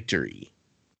pinfall victory.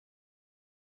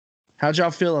 How'd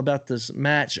y'all feel about this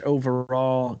match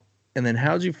overall? And then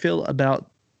how'd you feel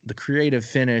about the creative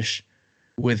finish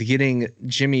with getting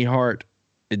Jimmy Hart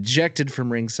ejected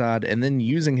from ringside and then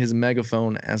using his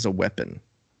megaphone as a weapon?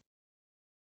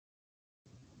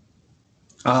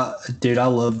 Dude, I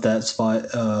love that spot.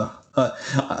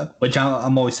 Which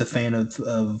I'm always a fan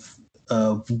of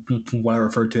what I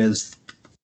refer to as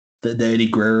the Eddie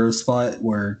Guerrero spot,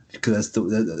 where because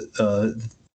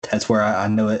that's where I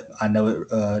know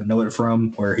it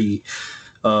from, where he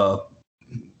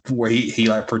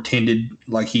like pretended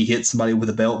like he hit somebody with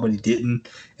a belt, but he didn't,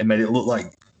 and made it look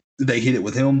like they hit it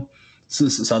with him. So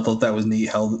I thought that was neat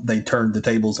how they turned the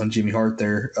tables on Jimmy Hart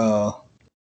there.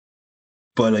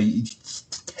 But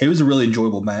it was a really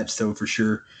enjoyable match, though, for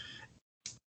sure.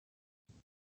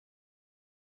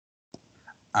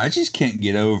 I just can't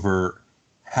get over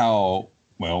how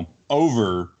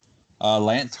over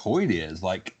Lance Hoyt is.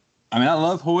 Like, I mean, I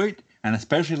love Hoyt and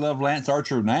especially love Lance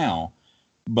Archer now,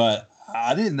 but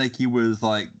I didn't think he was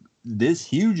like this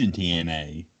huge in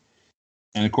TNA.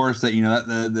 And of course, that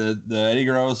the Eddie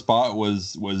Guerrero spot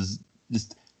was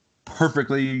just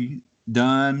perfectly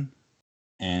done,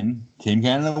 and Team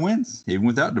Canada wins even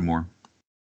without D'Amore.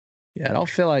 Yeah, I don't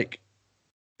feel like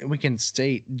we can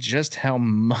state just how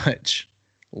much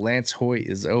Lance Hoyt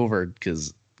is over,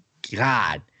 because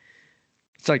God,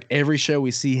 it's like every show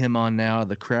we see him on now,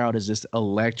 the crowd is just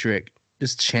electric,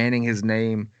 just chanting his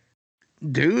name.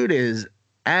 Dude is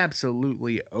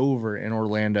absolutely over in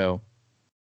Orlando.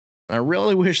 I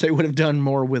really wish they would have done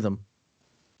more with him.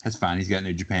 That's fine. He's got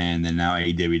New Japan and now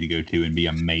AEW to go to and be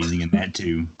amazing in that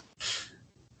too.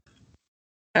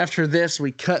 After this,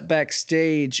 we cut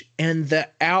backstage, and the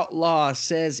Outlaw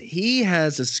says he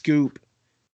has a scoop.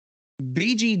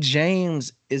 BG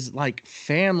James is like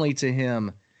family to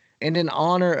him, and in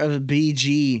honor of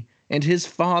BG and his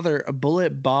father,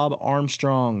 Bullet Bob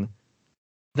Armstrong,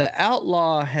 the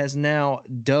Outlaw has now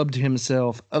dubbed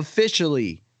himself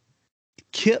officially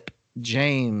Kip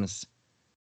James.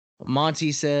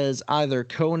 Monty says either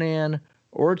Conan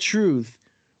or Truth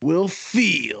will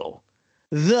feel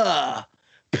the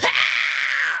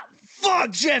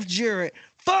Fuck Jeff Jarrett.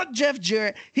 Fuck Jeff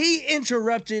Jarrett. He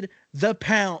interrupted the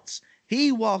pounce.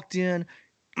 He walked in,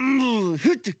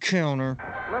 hit the counter.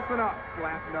 Listen up,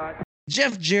 Slapnut.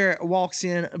 Jeff Jarrett walks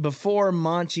in before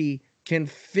Monty can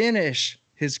finish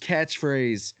his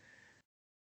catchphrase.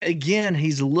 Again,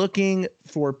 he's looking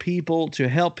for people to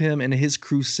help him in his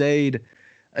crusade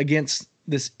against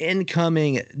this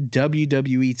incoming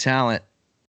WWE talent.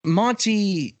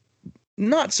 Monty,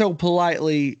 not so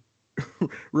politely,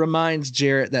 reminds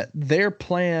Jarrett that their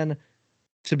plan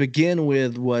to begin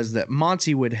with was that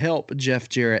Monty would help Jeff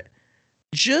Jarrett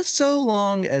just so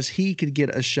long as he could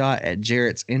get a shot at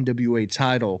Jarrett's NWA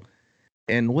title.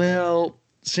 And well,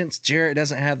 since Jarrett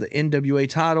doesn't have the NWA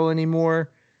title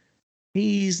anymore,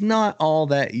 he's not all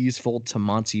that useful to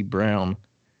Monty Brown.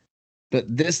 But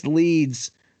this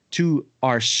leads to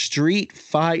our street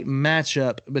fight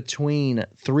matchup between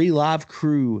 3 Live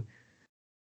Crew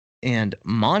and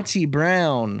Monty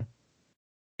Brown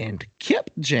and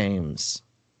Kip James.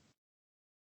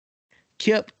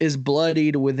 Kip is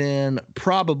bloodied within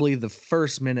probably the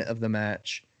first minute of the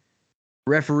match.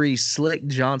 Referee Slick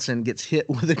Johnson gets hit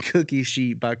with a cookie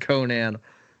sheet by Conan,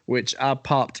 which I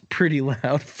popped pretty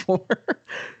loud for.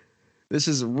 This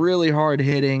is really hard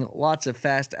hitting, lots of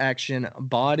fast action,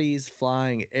 bodies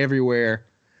flying everywhere.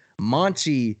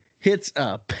 Monty hits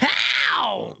a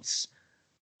pounce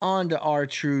onto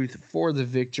R-Truth for the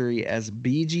victory as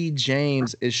BG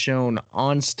James is shown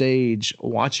on stage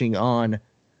watching on.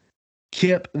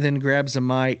 Kip then grabs a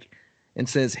mic and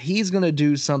says he's going to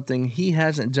do something he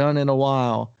hasn't done in a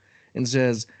while and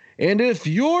says, "And if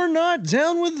you're not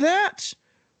down with that,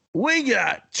 We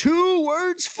got 2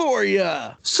 words for you.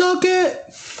 Suck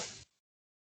it.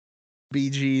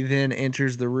 BG then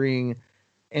enters the ring,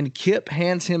 and Kip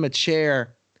hands him a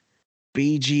chair.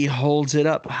 BG holds it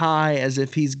up high as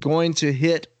if he's going to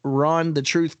hit Ron the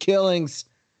Truth Killings,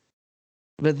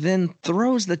 but then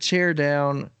throws the chair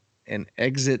down and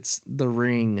exits the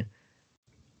ring.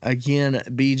 Again,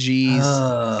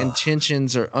 BG's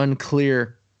intentions are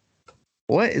unclear.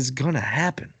 What is going to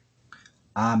happen?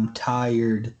 I'm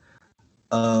tired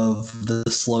of the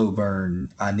slow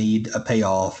burn. I need a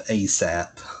payoff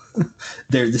ASAP.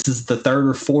 This is the 3rd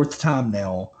or 4th time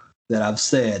now that I've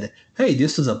said, hey,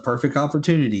 this was a perfect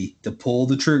opportunity to pull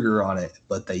the trigger on it,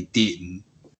 but they didn't.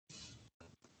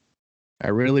 I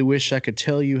really wish I could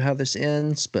tell you how this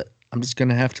ends, but I'm just going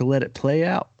to have to let it play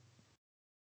out.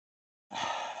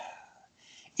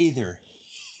 Either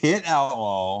hit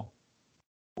Outlaw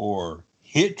or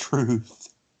hit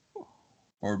Truth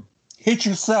or hit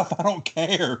yourself. I don't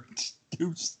care. Just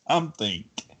do something.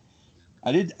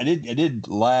 I did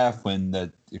laugh when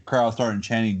the crowd started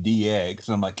chanting DX.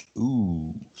 I'm like,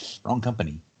 ooh, wrong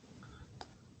company.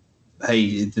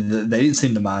 Hey, they didn't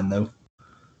seem to mind though.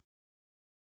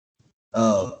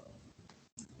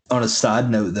 On a side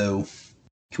note though,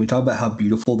 can we talk about how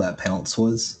beautiful that pounce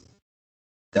was?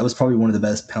 That was probably one of the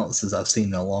best pounces I've seen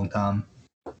in a long time.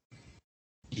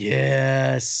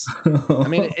 Yes. I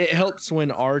mean, it helps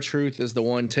when R-Truth is the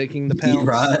one taking the pounce.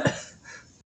 Right.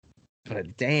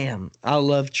 But damn, I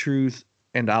love Truth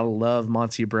and I love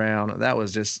Monty Brown. That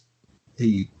was just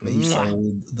he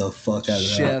sold the fuck out of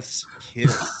chef's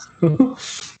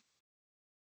kiss.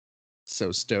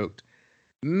 So stoked.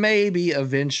 Maybe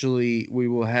eventually we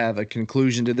will have a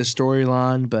conclusion to the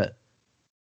storyline, but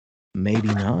maybe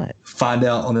not. Find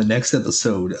out on the next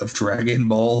episode of Dragon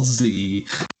Ball Z.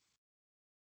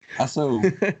 Also,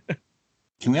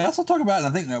 can we also talk about, and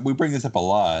I think that we bring this up a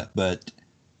lot, but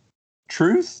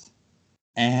Truth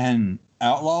and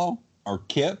Outlaw or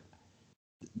Kip,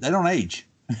 they don't age.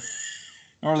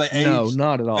 Or they age? No,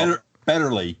 not at all.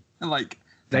 Betterly. Like,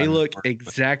 they look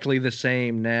exactly the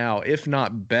same now, if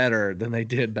not better than they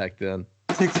did back then.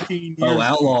 16 years. Oh,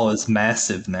 Outlaw is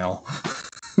massive now.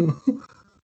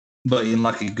 But in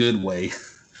like a good way.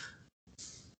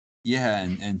 Yeah,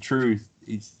 and Truth,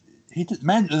 the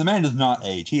man does not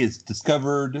age. He is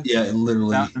discovered. Yeah,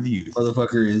 literally. Fountain of youth.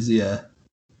 Motherfucker is, yeah.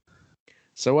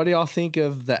 So what do y'all think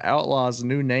of the Outlaw's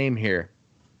new name here?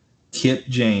 Kip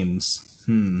James.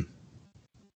 Kind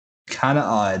of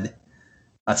odd.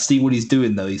 I see what he's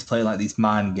doing though. He's playing like these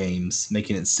mind games,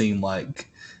 making it seem like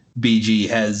BG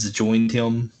has joined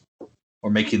him, or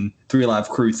making 3 Live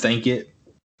Crew think it.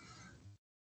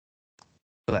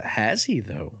 But has he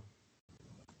though?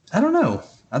 I don't know.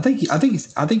 I think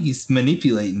he's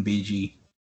manipulating BG.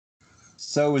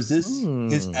 So is this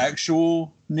his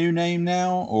actual new name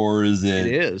now, or is it?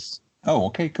 It is. Oh,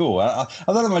 okay, cool. I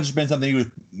thought it might have just been something he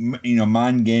was,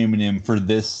 mind gaming him for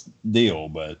this deal,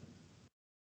 but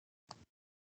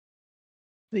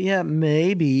yeah,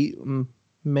 maybe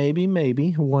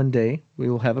one day we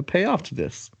will have a payoff to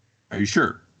this. Are you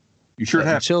sure? You sure?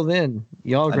 Until then,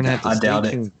 y'all are gonna have to stay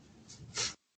tuned.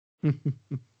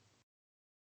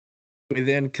 We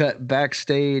then cut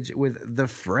backstage with the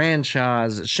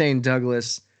franchise, Shane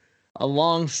Douglas,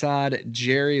 alongside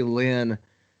Jerry Lynn.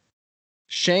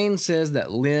 Shane says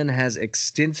that Lynn has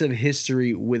extensive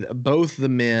history with both the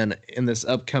men in this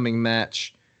upcoming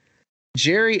match.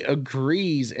 Jerry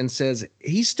agrees and says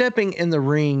he's stepping in the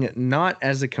ring not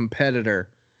as a competitor,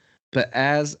 but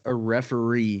as a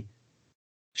referee.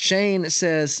 Shane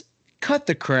says, cut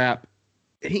the crap.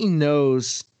 He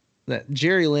knows that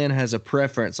Jerry Lynn has a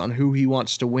preference on who he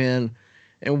wants to win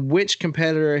and which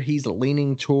competitor he's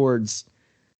leaning towards.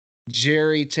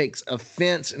 Jerry takes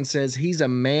offense and says he's a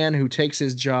man who takes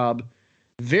his job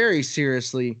very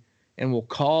seriously and will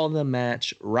call the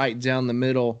match right down the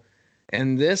middle.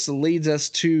 And this leads us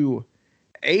to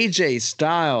AJ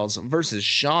Styles versus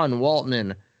Sean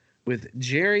Waltman with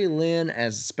Jerry Lynn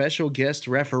as special guest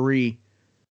referee.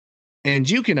 And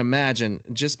you can imagine,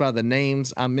 just by the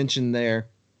names I mentioned there,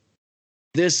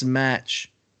 this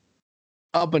match,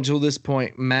 up until this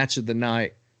point, match of the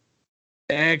night.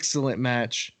 Excellent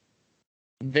match.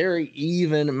 Very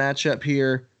even matchup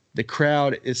here. The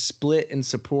crowd is split in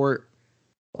support.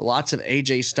 Lots of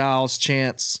AJ Styles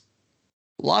chants.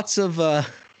 Lots of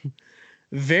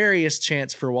various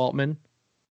chants for Waltman.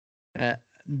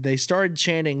 They started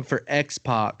chanting for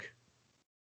X-Pac.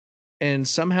 And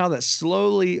somehow that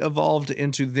slowly evolved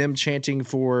into them chanting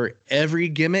for every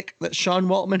gimmick that Sean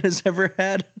Waltman has ever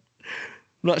had.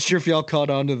 I'm not sure if y'all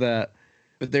caught on to that.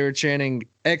 But they were chanting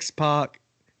X-Pac,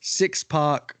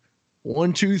 6-Pac,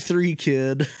 1, 2, 3,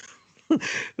 kid.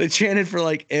 They chanted for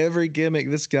like every gimmick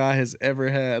this guy has ever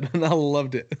had, and I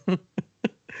loved it.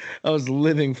 I was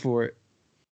living for it.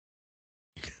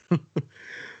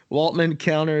 Waltman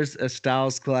counters a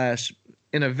Styles Clash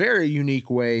in a very unique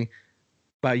way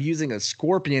by using a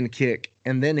scorpion kick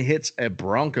and then hits a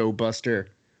Bronco Buster.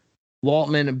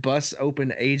 Waltman busts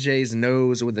open AJ's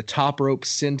nose with a top rope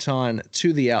senton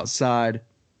to the outside.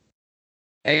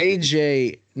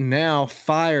 AJ, now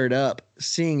fired up,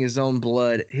 seeing his own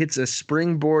blood, hits a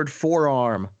springboard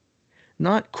forearm.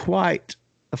 Not quite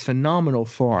a phenomenal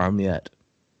forearm yet,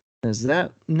 as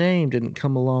that name didn't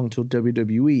come along till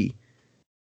WWE.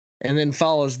 And then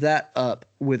follows that up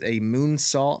with a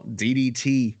moonsault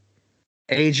DDT.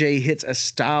 AJ hits a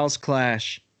Styles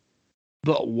Clash,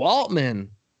 but Waltman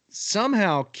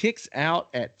somehow kicks out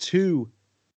at 2.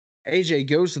 AJ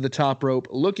goes to the top rope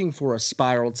looking for a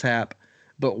spiral tap,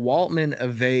 but Waltman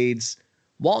evades.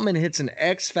 Waltman hits an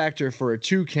X Factor for a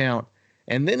 2 count,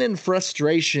 and then in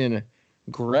frustration,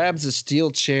 grabs a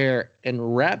steel chair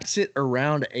and wraps it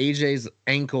around AJ's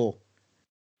ankle.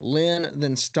 Lynn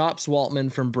then stops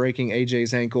Waltman from breaking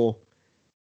AJ's ankle.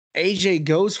 AJ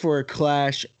goes for a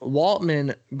clash.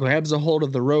 Waltman grabs a hold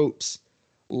of the ropes.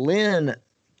 Lynn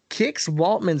kicks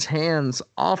Waltman's hands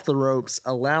off the ropes,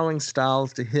 allowing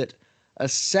Styles to hit a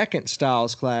second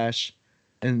Styles Clash,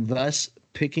 and thus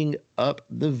picking up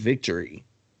the victory.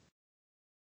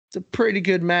 It's a pretty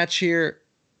good match here.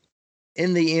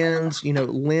 In the end,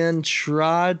 Lynn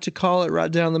tried to call it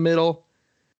right down the middle,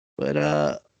 but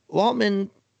Waltman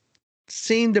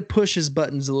seemed to push his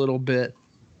buttons a little bit.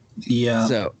 Yeah.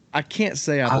 So I can't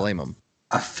say I blame him.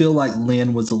 I feel like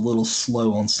Lynn was a little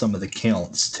slow on some of the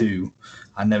counts too.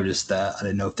 I noticed that. I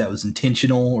didn't know if that was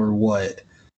intentional or what.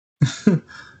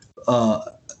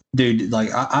 Dude,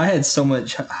 like I had so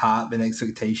much hype and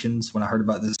expectations when I heard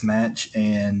about this match,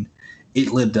 and it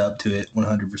lived up to it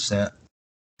 100%.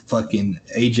 Fucking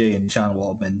AJ and Sean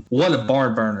Waltman. What a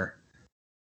barn burner.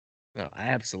 No,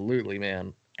 absolutely,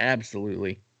 man.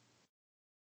 Absolutely.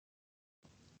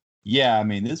 Yeah, I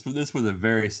mean this was a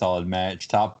very solid match,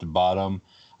 top to bottom.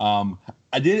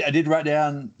 I did write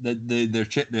down that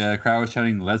the crowd was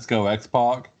chanting "Let's go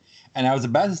X-Pac," and I was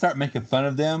about to start making fun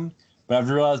of them, but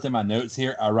I've realized in my notes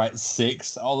here I write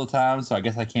 6 all the time, so I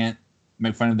guess I can't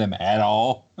make fun of them at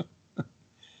all.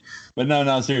 But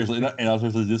no, seriously,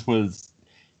 this was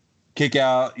kick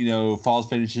out, falls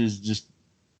finishes. Just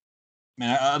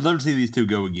man, I'd love to see these two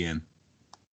go again.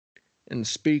 And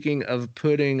speaking of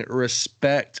putting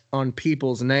respect on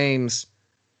people's names,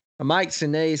 Mike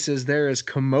Sinay says there is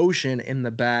commotion in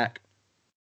the back.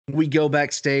 We go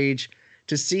backstage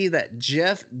to see that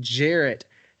Jeff Jarrett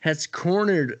has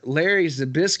cornered Larry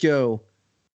Zbyszko.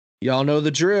 Y'all know the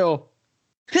drill.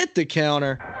 Hit the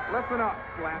counter. Listen up,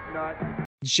 Slapnut.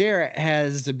 Jarrett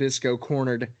has Zbyszko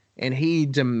cornered, and he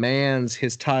demands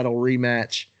his title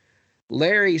rematch.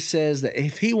 Larry says that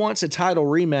if he wants a title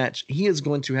rematch, he is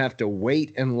going to have to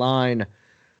wait in line.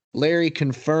 Larry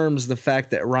confirms the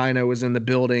fact that Rhino is in the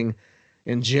building,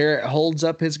 and Jarrett holds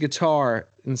up his guitar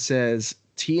and says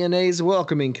TNA's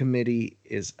welcoming committee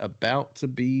is about to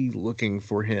be looking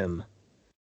for him.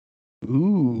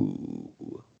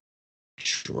 Ooh,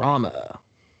 drama.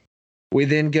 We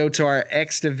then go to our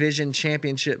X Division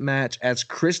Championship match as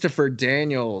Christopher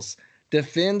Daniels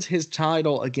defends his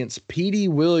title against Petey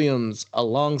Williams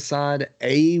alongside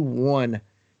A1.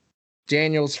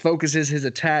 Daniels focuses his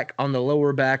attack on the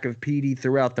lower back of Petey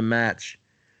throughout the match.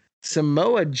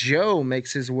 Samoa Joe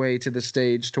makes his way to the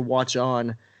stage to watch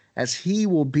on, as he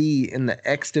will be in the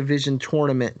X Division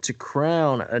tournament to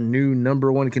crown a new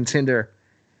number 1 contender.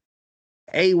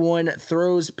 A1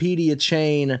 throws Petey a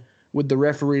chain with the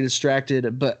referee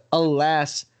distracted, but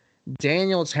alas,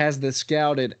 Daniels has this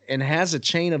scouted and has a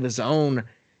chain of his own.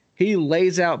 He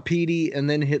lays out Petey and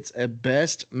then hits a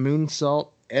best moonsault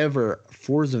ever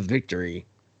for the victory.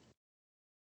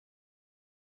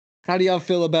 How do y'all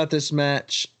feel about this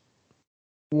match?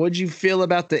 What'd you feel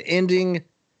about the ending?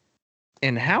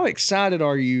 And how excited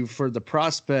are you for the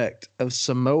prospect of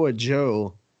Samoa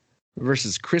Joe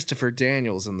versus Christopher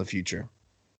Daniels in the future?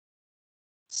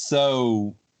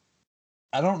 So,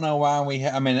 I don't know why we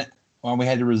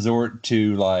had to resort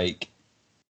to like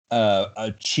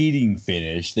a cheating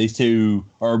finish. These two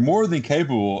are more than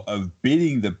capable of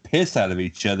beating the piss out of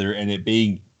each other and it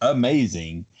being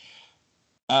amazing.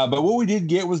 But what we did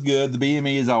get was good. The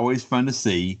BME is always fun to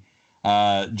see.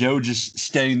 Joe just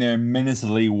standing there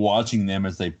menacingly watching them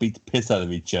as they beat the piss out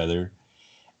of each other.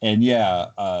 And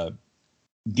yeah,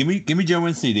 give me Joe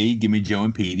and CD, give me Joe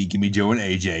and Petey, give me Joe and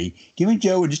AJ, give me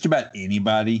Joe and just about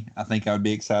anybody I think I would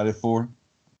be excited for.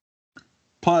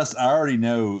 Plus, I already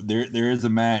know there is a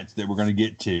match that we're going to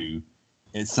get to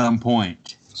at some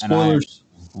point. Spoilers.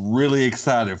 And I'm really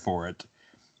excited for it.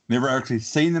 Never actually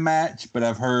seen the match, but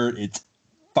I've heard it's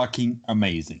fucking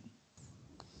amazing.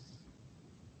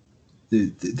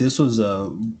 This was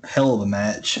a hell of a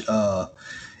match.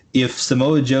 If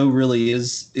Samoa Joe really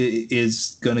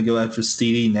is going to go after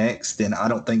CD next, then I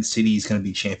don't think CD is going to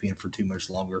be champion for too much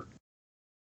longer.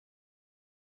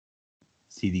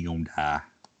 CD gonna die.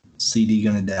 CD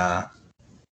gonna die.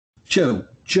 Joe.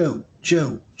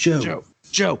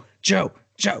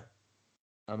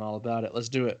 I'm all about it. Let's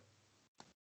do it.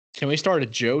 Can we start a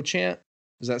Joe chant?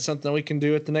 Is that something we can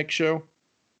do at the next show?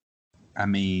 I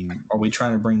mean, Are we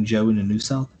trying to bring Joe into New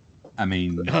South? I'm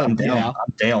I'm down. Yeah.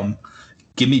 I'm down.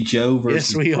 Give me Joe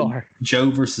versus Yes, we are.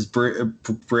 Joe versus Britt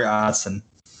Ison.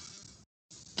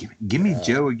 give me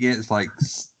Joe against like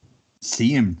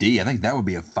CMD. I think that would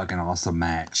be a fucking awesome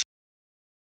match.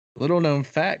 Little known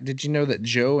fact, did you know that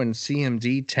Joe and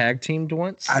CMD tag teamed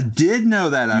once? I did know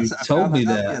that. You I told found me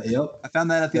out that. Yep. I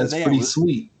found that out the That's other day. pretty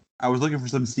sweet. I was looking for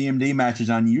some CMD matches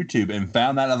on YouTube and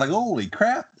found that. I was like, holy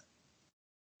crap.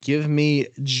 Give me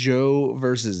Joe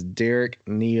versus Derek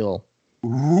Neal.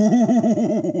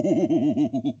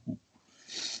 Ooh.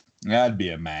 That'd be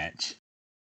a match.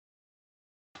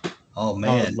 Oh Oh,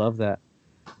 man. I'd love that.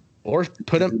 Or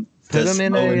put him Does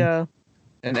in Samoan-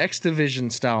 an X Division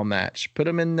style match. Put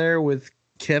him in there with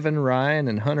Kevin Ryan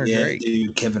and Hunter Yeah, Drake.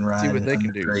 dude, Kevin Ryan. what they and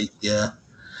can do. Great, yeah.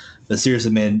 But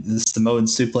seriously, man, the Samoan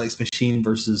Suplex Machine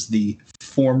versus the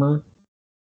former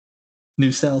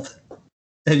New South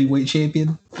heavyweight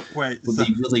champion Wait, would so,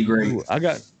 be really great. Ooh, I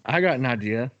got an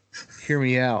idea. Hear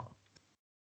me out.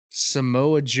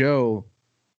 Samoa Joe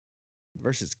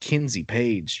versus Kinsey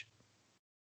Page.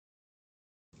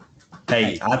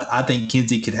 Hey, I think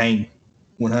Kinsey could hang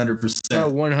 100%.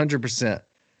 Oh, 100%.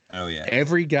 oh yeah.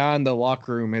 Every guy in the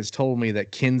locker room has told me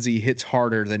that Kinsey hits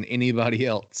harder than anybody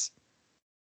else.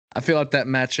 I feel like that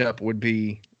matchup would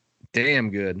be damn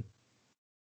good.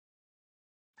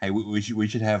 Hey, we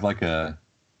should have like a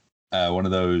one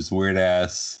of those weird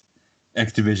ass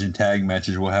X Division tag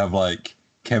matches. We'll have like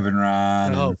Kevin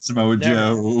Ryan Oh, and Samoa never.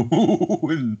 Joe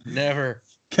and Never.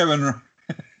 Kevin Ryan.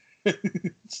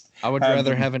 I would Have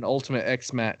rather them- have an Ultimate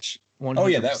X match. 100%. Oh,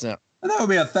 yeah, that would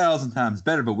be 1,000 times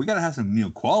better, but we gotta have some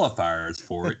qualifiers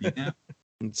for it, you know?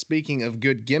 And speaking of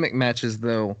good gimmick matches,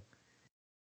 though,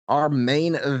 our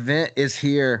main event is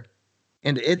here,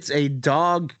 and it's a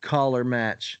dog collar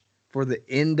match for the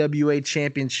NWA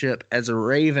Championship as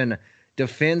Raven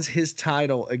defends his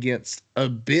title against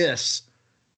Abyss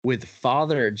with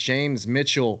Father James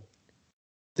Mitchell.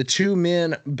 The two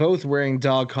men, both wearing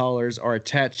dog collars, are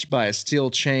attached by a steel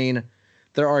chain.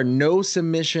 There are no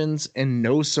submissions and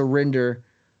no surrender.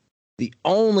 The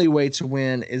only way to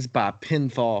win is by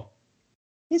pinfall.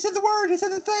 He said the word, he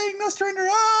said the thing, no surrender.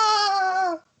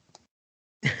 Ah!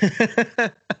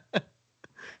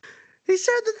 He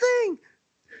said the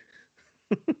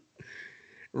thing.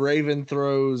 Raven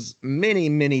throws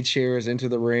many chairs into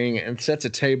the ring and sets a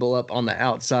table up on the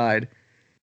outside.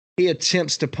 He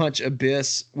attempts to punch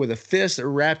Abyss with a fist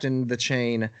wrapped in the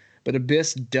chain, but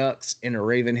Abyss ducks and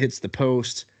Raven hits the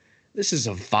post. This is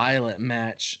a violent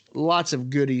match. Lots of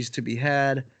goodies to be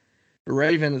had.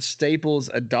 Raven staples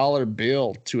a dollar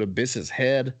bill to Abyss's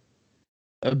head.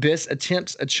 Abyss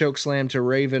attempts a chokeslam to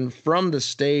Raven from the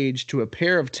stage to a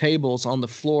pair of tables on the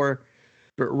floor,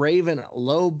 but Raven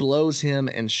low blows him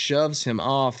and shoves him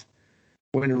off.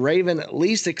 When Raven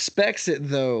least expects it,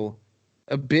 though,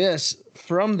 Abyss,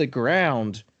 from the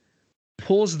ground,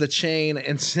 pulls the chain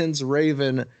and sends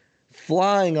Raven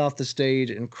flying off the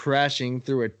stage and crashing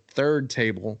through a third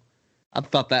table. I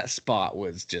thought that spot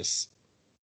was just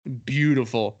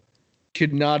beautiful.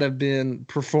 Could not have been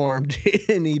performed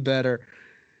any better.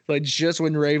 Like, just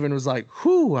when Raven was like,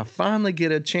 whew, I finally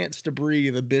get a chance to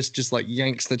breathe, Abyss just like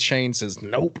yanks the chain, says,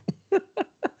 nope.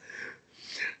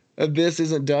 Abyss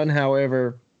isn't done,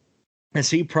 however, as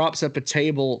he props up a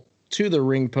table to the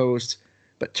ring post,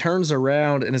 but turns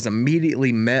around and is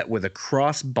immediately met with a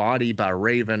cross body by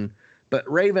Raven. But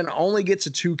Raven only gets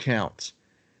a 2 count.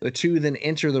 The two then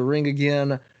enter the ring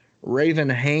again. Raven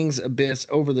hangs Abyss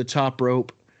over the top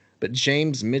rope, but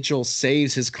James Mitchell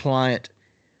saves his client.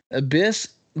 Abyss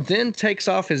then takes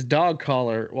off his dog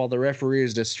collar while the referee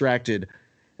is distracted.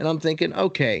 And I'm thinking,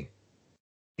 okay,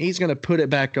 he's going to put it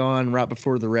back on right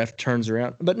before the ref turns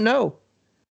around. But no,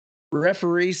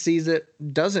 referee sees it,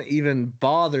 doesn't even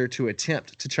bother to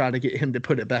attempt to try to get him to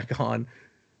put it back on.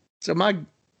 So my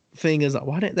thing is,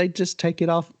 why didn't they just take it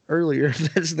off earlier if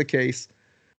that's the case?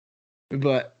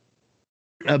 But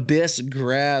Abyss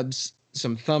grabs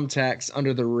some thumbtacks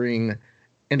under the ring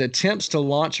and attempts to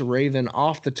launch Raven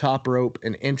off the top rope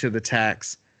and into the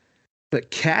tacks.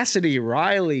 But Cassidy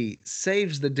Riley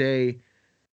saves the day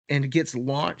and gets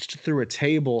launched through a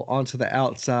table onto the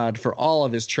outside for all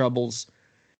of his troubles.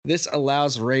 This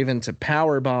allows Raven to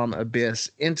powerbomb Abyss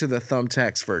into the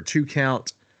thumbtacks for a 2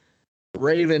 count.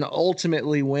 Raven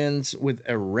ultimately wins with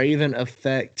a Raven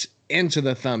effect into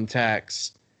the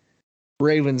thumbtacks.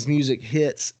 Raven's music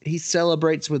hits. He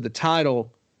celebrates with the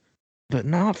title, but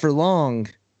not for long,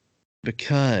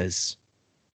 because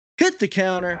hit the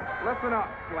counter. Listen up,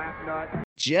 Slapnut.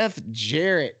 Jeff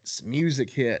Jarrett's music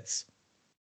hits.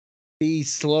 He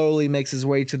slowly makes his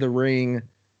way to the ring.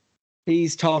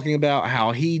 He's talking about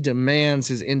how he demands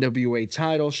his NWA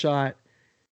title shot.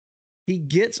 He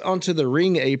gets onto the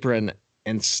ring apron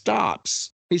and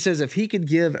stops. He says if he could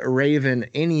give Raven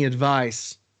any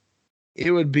advice,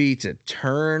 it would be to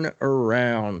turn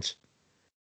around.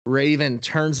 Raven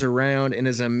turns around and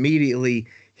is immediately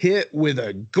hit with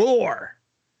a gore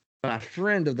by a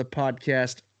friend of the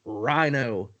podcast,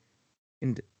 Rhino.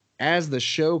 And as the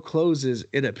show closes,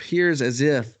 it appears as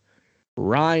if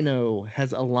Rhino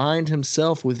has aligned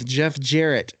himself with Jeff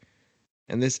Jarrett,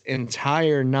 and this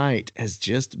entire night has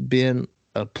just been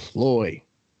a ploy.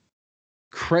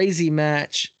 Crazy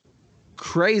match,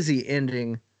 crazy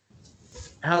ending.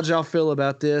 How'd y'all feel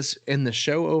about this and the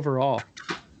show overall?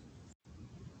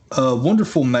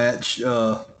 Wonderful match.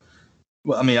 Well,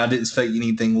 I mean, I didn't expect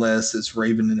anything less. It's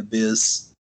Raven and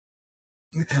Abyss.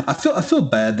 I feel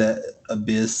bad that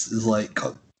Abyss is like,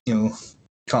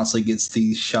 constantly gets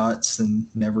these shots and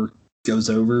never goes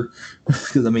over,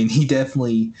 because I mean, he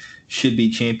definitely should be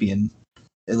champion,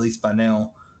 at least by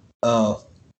now.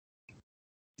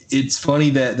 It's funny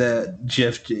that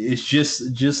Jeff, it's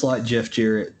just like Jeff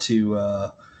Jarrett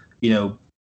to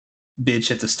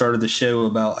bitch at the start of the show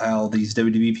about how these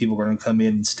WWE people are going to come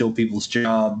in and steal people's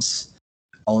jobs,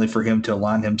 only for him to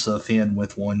align himself in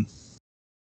with one.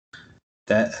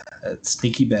 That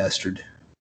sneaky bastard.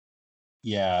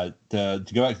 Yeah, to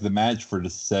go back to the match for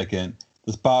just a second,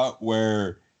 the spot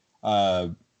where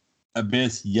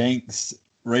Abyss yanks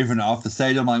Raven off the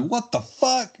stage, I'm like, what the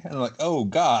fuck? And I'm like, oh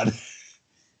god.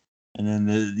 And then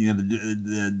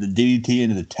the DDT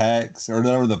into the tax,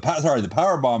 the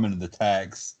power bomb into the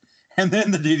tax, and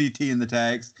then the DDT in the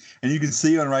tax, and you can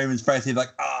see on Raven's face he's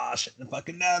like, I shouldn't have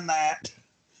fucking done that.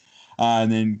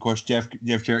 And then of course Jeff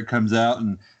Jarrett comes out,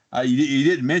 and you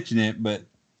didn't mention it, but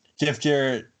Jeff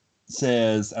Jarrett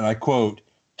says, and I quote,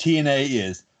 TNA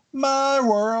is my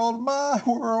world, my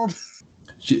world.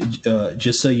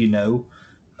 Just so you know,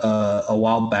 a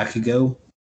while back ago,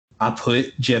 I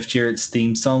put Jeff Jarrett's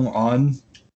theme song on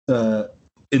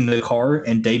in the car,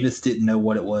 and Davis didn't know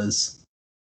what it was.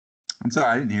 I'm sorry,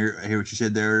 I didn't hear what you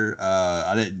said there.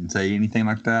 I didn't say anything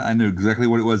like that. I knew exactly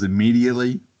what it was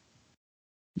immediately.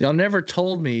 Y'all never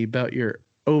told me about your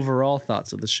overall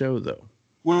thoughts of the show, though.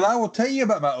 Well, I will tell you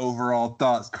about my overall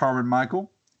thoughts, Carmen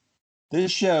Michael.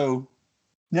 This show,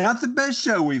 not the best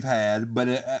show we've had, but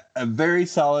a very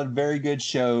solid, very good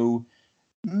show.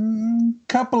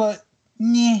 Couple of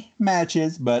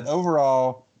matches, but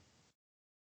overall,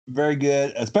 very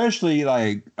good. Especially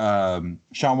like Sean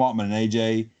Waltman and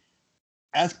AJ.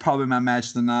 That's probably my match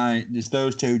of the night. Just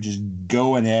those two just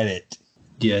going at it.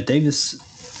 Yeah, Davis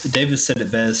said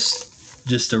it best.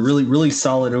 Just a really, really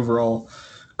solid overall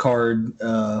card.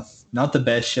 Not the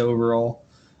best show overall.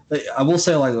 I will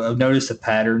say, like, I've noticed a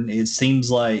pattern. It seems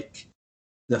like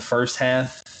the first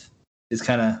half is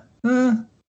kind of,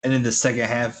 and then the second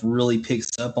half really picks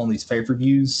up on these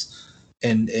pay-per-views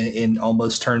and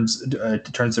almost turns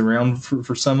around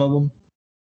for some of them.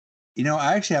 You know,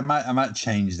 I might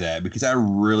change that, because I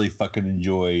really fucking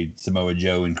enjoyed Samoa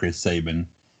Joe and Chris Sabin.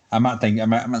 I might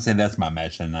say that's my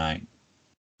match tonight.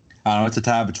 I don't know, it's a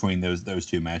tie between those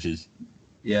two matches.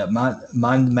 Yeah,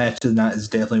 my match tonight is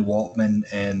definitely Waltman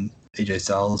and AJ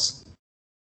Styles.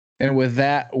 And with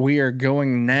that, we are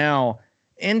going now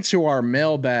into our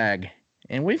mailbag.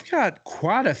 And we've got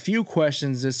quite a few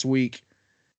questions this week.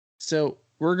 So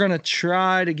we're going to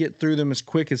try to get through them as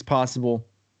quick as possible.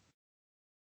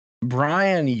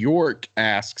 Brian York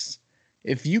asks,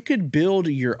 if you could build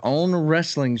your own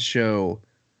wrestling show,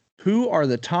 who are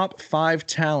the top 5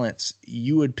 talents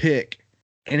you would pick?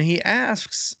 And he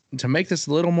asks, to make this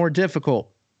a little more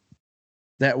difficult,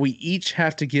 that we each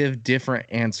have to give different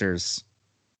answers.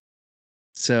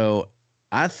 So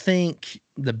I think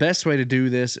the best way to do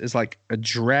this is like a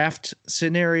draft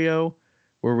scenario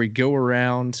where we go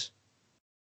around.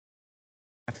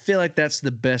 I feel like that's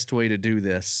the best way to do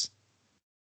this.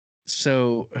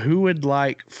 So who would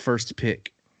like first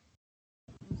pick?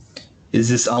 Is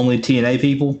this only TNA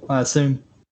people, I assume?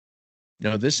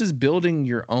 No, this is building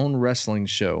your own wrestling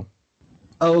show.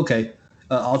 Oh, okay.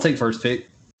 I'll take first pick.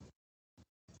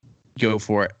 Go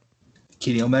for it.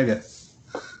 Kenny Omega.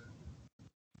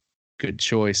 Good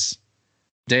choice.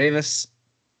 Davis.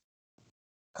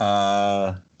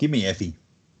 Give me Effie.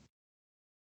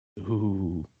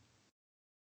 Ooh.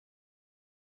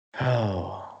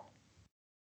 Oh.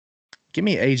 Give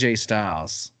me AJ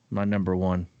Styles, my number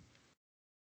one.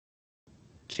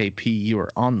 KP, you are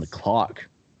on the clock.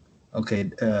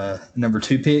 Okay, number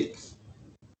 2 pick.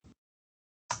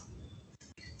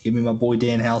 Give me my boy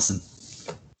Danhausen.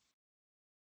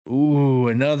 Ooh,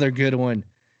 another good one.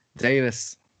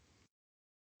 Davis.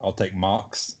 I'll take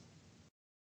Mox.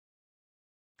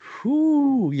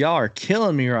 Whoo, y'all are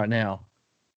killing me right now.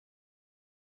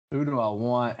 Who do I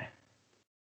want?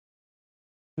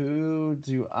 Who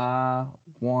do I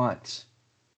want?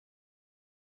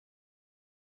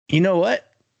 You know what?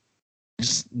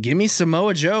 Just give me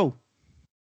Samoa Joe.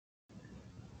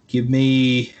 Give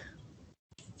me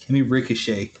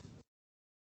Ricochet.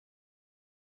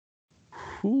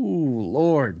 Ooh,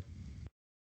 Lord.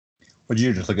 Would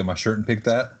you just look at my shirt and pick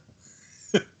that?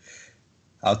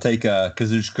 I'll take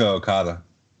Kazuchika Okada.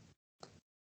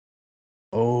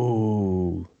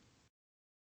 Oh.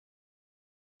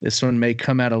 This one may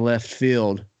come out of left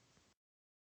field.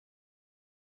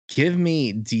 Give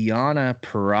me Deonna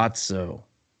Purrazzo.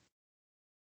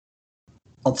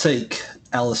 I'll take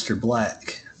Aleister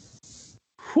Black.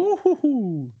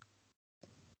 Woo-hoo-hoo.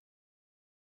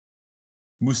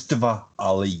 Mustafa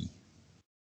Ali.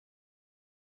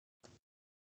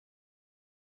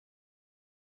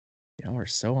 Y'all are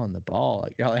so on the ball.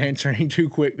 Like, y'all answering too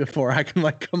quick before I can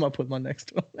come up with my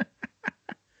next one.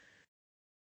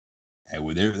 Hey,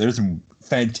 well, there's some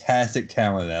fantastic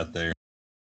talent out there.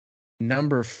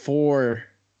 Number 4.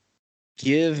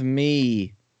 Give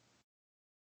me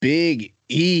Big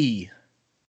E.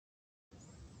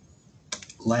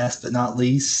 Last but not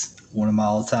least, one of my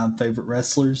all-time favorite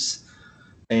wrestlers,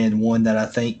 and one that I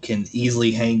think can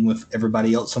easily hang with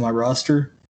everybody else on my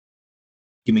roster.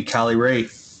 Give me Kylie Ray.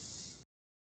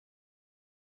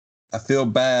 I feel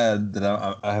bad that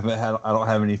I don't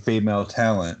have any female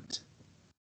talent,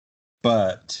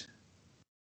 but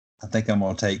I think I'm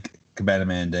gonna take Cabana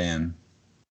Man Dan.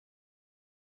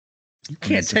 You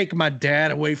can't take my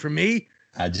dad away from me.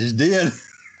 I just did.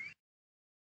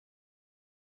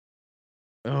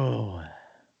 Oh.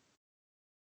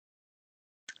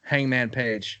 Hangman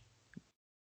Page.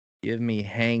 Give me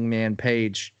Hangman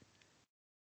Page.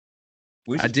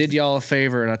 I did y'all a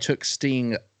favor and I took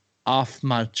Sting off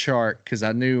my chart because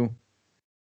I knew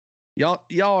y'all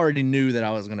already knew that I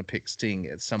was gonna pick Sting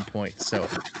at some point, so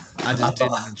I just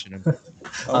didn't mention him.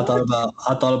 I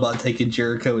thought about taking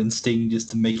Jericho and Sting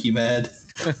just to make you mad.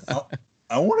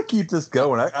 I want to keep this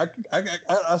going. I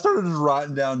started just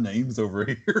writing down names over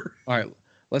here. All right,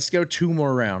 let's go 2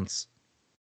 more rounds,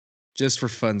 just for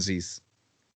funsies.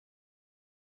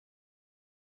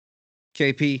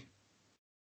 KP.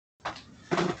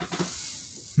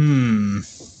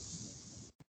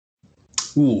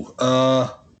 Ooh,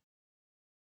 hell,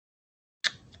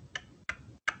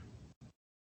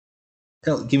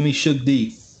 give me Suge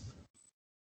D.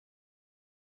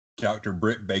 Dr.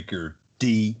 Britt Baker,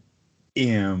 DMD.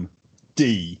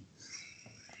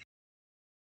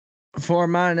 For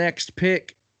my next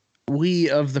pick, we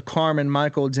of the Carmen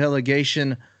Michael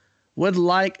delegation would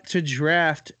like to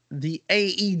draft the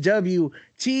AEW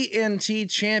TNT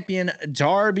champion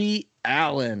Darby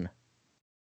Allin.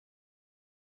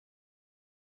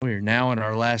 We're now in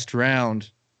our last round.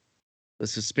 The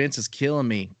suspense is killing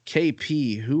me.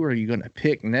 KP, who are you going to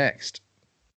pick next?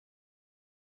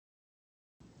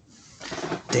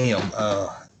 Damn.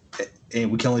 And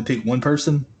we can only pick one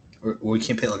person, or we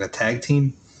can't pick like a tag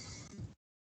team.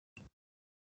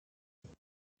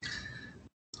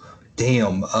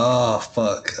 Damn. Oh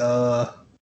fuck.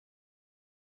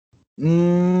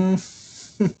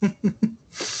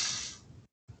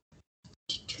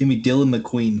 Give me Dylan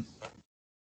McQueen.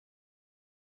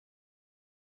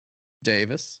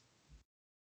 Davis.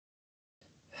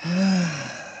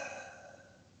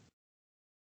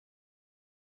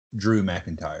 Drew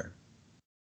McIntyre.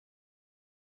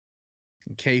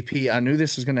 KP, I knew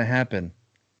this was going to happen.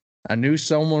 I knew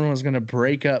someone was going to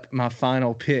break up my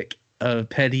final pick of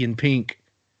Petty and Pink.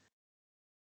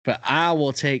 But I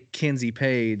will take Kenzie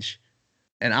Page,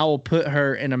 and I will put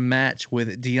her in a match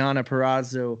with Deonna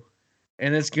Purrazzo,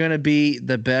 and it's going to be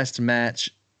the best match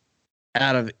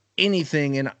out of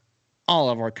anything in all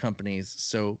of our companies.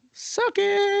 So suck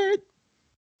it.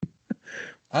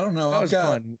 I don't know. That was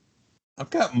fun. I've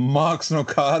got Mox and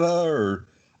Okada, or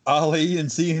Ali and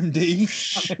CMD.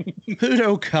 Who'd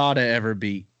Okada ever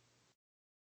beat?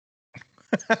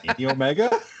 Kenny Omega?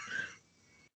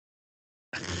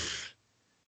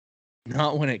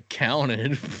 Not when it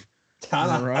counted.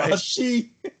 Tanahashi?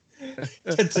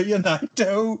 Tetsuya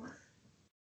Naito?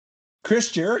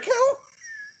 Chris Jericho?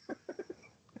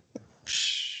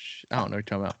 I don't know what you're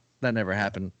talking about. That never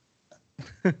happened.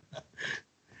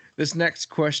 This next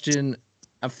question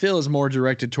I feel is more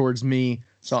directed towards me,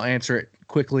 so I'll answer it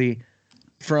quickly.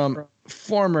 From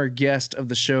former guest of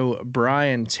the show,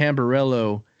 Brian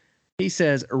Tamburello. He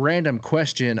says, random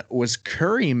question, was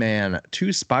Curry Man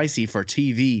too spicy for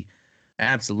TV?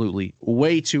 Absolutely.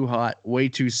 Way too hot, way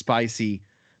too spicy,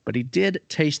 but he did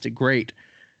taste great.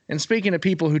 And speaking of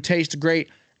people who taste great,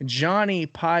 Johnny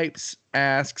Pipes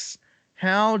asks,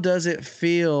 how does it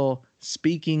feel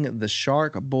speaking the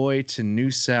Shark Boy to New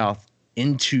South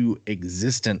into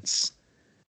existence?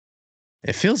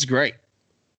 It feels great.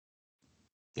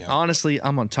 Yeah. Honestly,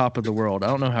 I'm on top of the world. I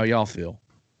don't know how y'all feel.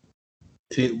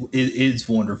 It is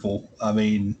wonderful. I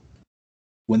mean,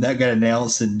 when that got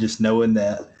announced and just knowing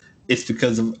that it's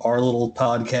because of our little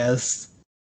podcast,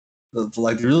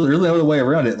 like really no other way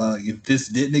around it. Like if this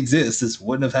didn't exist, this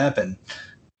wouldn't have happened.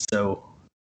 So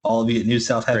all of you at New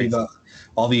South happy about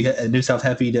all of you at New South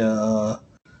happy to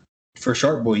for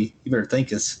Shark Boy. You better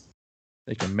thank us.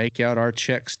 They can make out our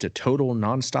checks to Total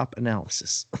Nonstop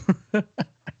Analysis.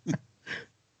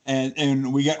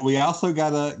 And we also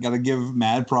gotta give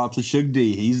mad props to Suge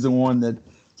D. He's the one that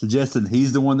suggested.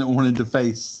 He's the one that wanted to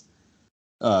face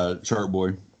Shark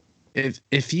Boy.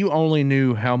 If you only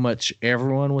knew how much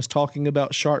everyone was talking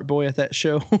about Shark Boy at that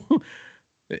show,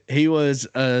 he was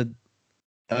a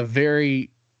very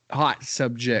hot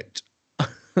subject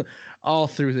all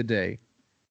through the day.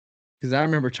 Because I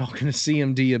remember talking to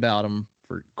CMD about him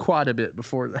for quite a bit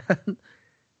before that.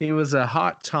 He was a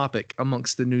hot topic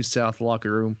amongst the New South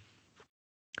locker room.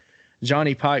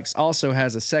 Johnny Pikes also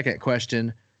has a second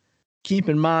question. Keep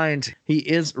in mind, he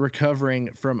is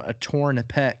recovering from a torn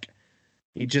pec.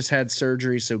 He just had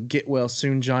surgery, so get well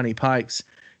soon, Johnny Pikes.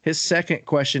 His second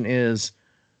question is,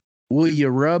 will you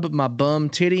rub my bum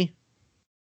titty?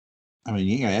 I mean,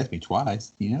 you ain't got to ask me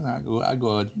twice. You know, I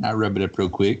go ahead and I rub it up real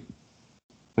quick.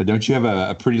 But don't you have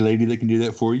a pretty lady that can do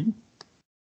that for you?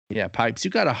 Yeah, Pipes,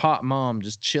 you got a hot mom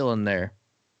just chilling there.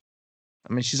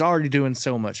 I mean, she's already doing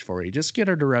so much for you. Just get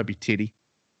her to rub your titty.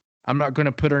 I'm not going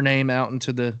to put her name out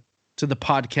into the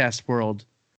podcast world,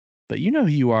 but you know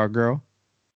who you are, girl.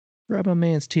 Rub a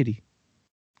man's titty.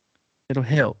 It'll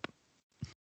help.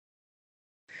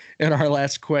 And our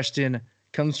last question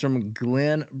comes from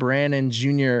Glenn Brannon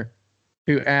Jr.,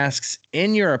 who asks,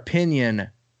 in your opinion,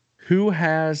 who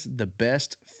has the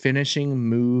best finishing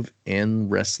move in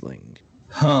wrestling?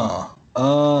 Damn,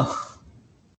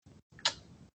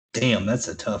 that's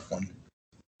a tough one.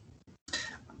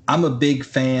 I'm a big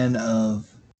fan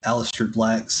of Aleister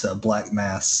Black's Black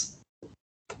Mass.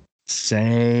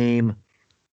 Same.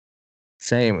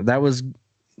 That was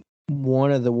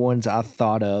one of the ones I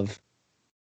thought of.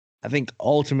 I think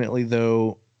ultimately,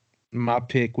 though, my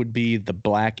pick would be the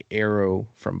Black Arrow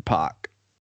from Pac.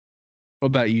 What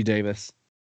about you, Davis?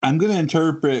 I'm going to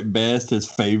interpret best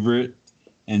as favorite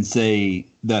and say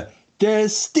the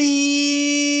Destino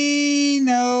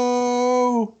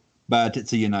by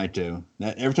Tetsuya Naito.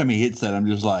 That every time he hits that, I'm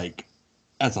just like,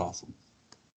 that's awesome.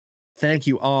 Thank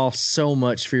you all so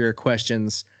much for your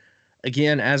questions.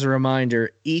 Again, as a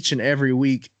reminder, each and every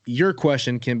week, your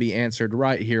question can be answered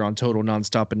right here on Total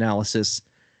Nonstop Analysis.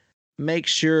 Make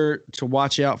sure to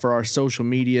watch out for our social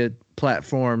media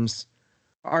platforms,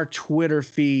 our Twitter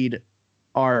feed,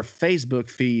 our Facebook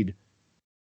feed.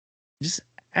 Just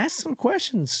ask some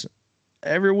questions.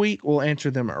 Every week, we'll answer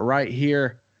them right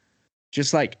here.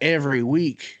 Just like every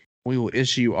week, we will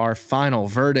issue our final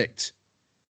verdict.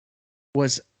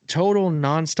 Was Total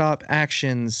Nonstop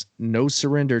Actions No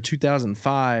Surrender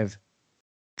 2005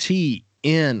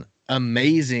 TN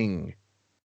amazing?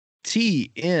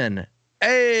 TN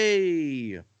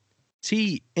A.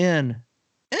 TN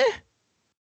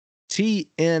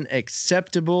TN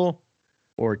acceptable,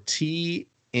 or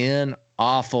TN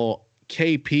awful?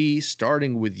 KP,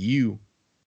 starting with you.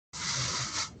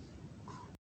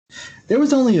 There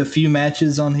was only a few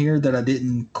matches on here that I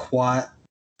didn't quite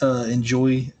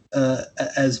enjoy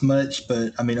as much,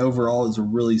 but I mean overall it's a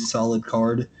really solid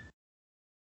card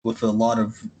with a lot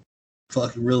of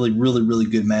fucking really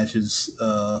good matches,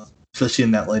 especially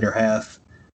in that later half.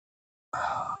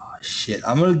 Oh, shit,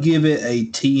 I'm gonna give it a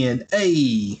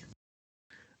TNA.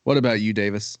 What about you,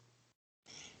 Davis?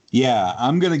 Yeah,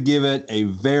 I'm gonna give it a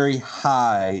very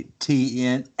high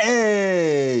TNA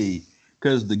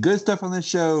because the good stuff on this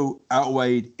show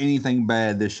outweighed anything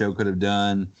bad this show could have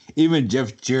done. Even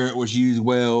Jeff Jarrett was used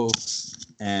well,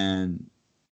 and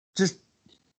just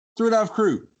threw it off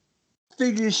crew.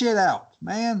 Figure your shit out,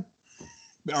 man.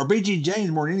 Or BG James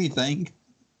more than anything.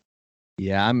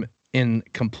 Yeah, I'm in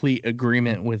complete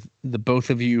agreement with the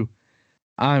both of you.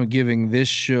 I'm giving this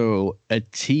show a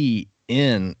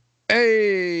TNA.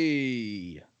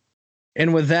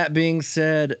 And with that being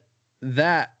said,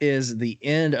 that is the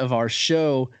end of our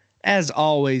show. As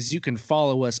always, you can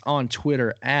follow us on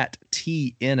Twitter at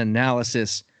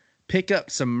TNAnalysis. Pick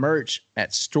up some merch at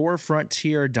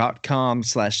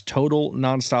storefrontier.com/total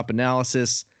nonstop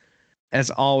analysis.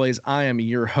 As always, I am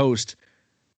your host,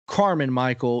 Carmen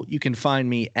Michael. You can find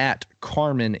me at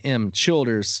Carmen M.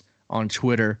 Childers on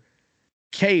Twitter.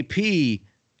 KP,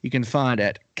 you can find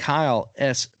at Kyle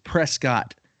S.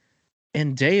 Prescott.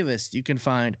 And Davis, you can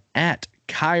find at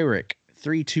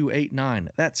Kyric3289.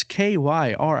 That's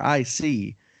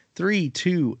KYRIC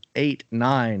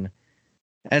 3289.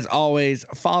 As always,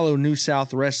 follow New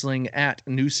South Wrestling at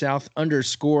New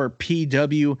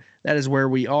South_PW. That is where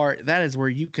we are. That is where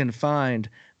you can find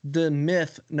the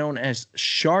myth known as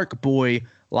Shark Boy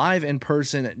live in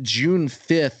person June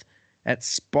 5th at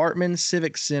Sparkman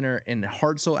Civic Center in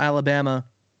Hartselle, Alabama.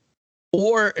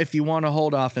 Or if you want to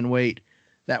hold off and wait,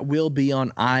 that will be on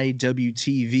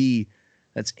IWTV.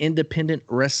 That's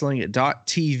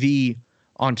independentwrestling.tv.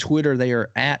 On Twitter, they are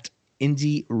at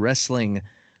Indie Wrestling.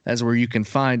 That's where you can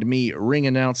find me ring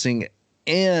announcing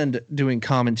and doing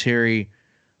commentary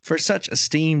for such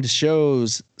esteemed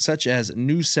shows such as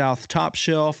New South Top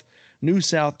Shelf, New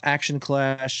South Action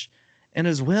Clash, and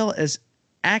as well as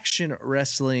Action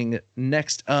Wrestling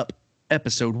Next Up,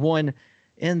 Episode 1,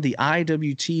 and the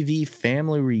IWTV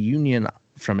Family Reunion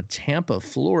from Tampa,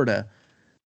 Florida.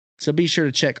 So be sure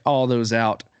to check all those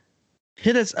out.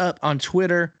 Hit us up on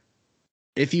Twitter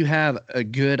if you have a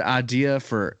good idea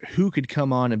for who could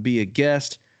come on and be a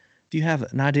guest. If you have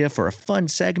an idea for a fun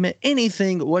segment,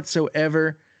 anything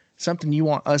whatsoever, something you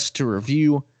want us to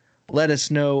review, let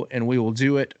us know and we will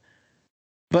do it.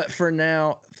 But for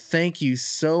now, thank you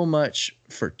so much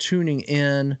for tuning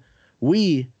in.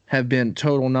 We have been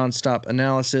Total Nonstop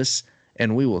Analysis,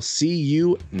 and we will see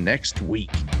you next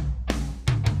week.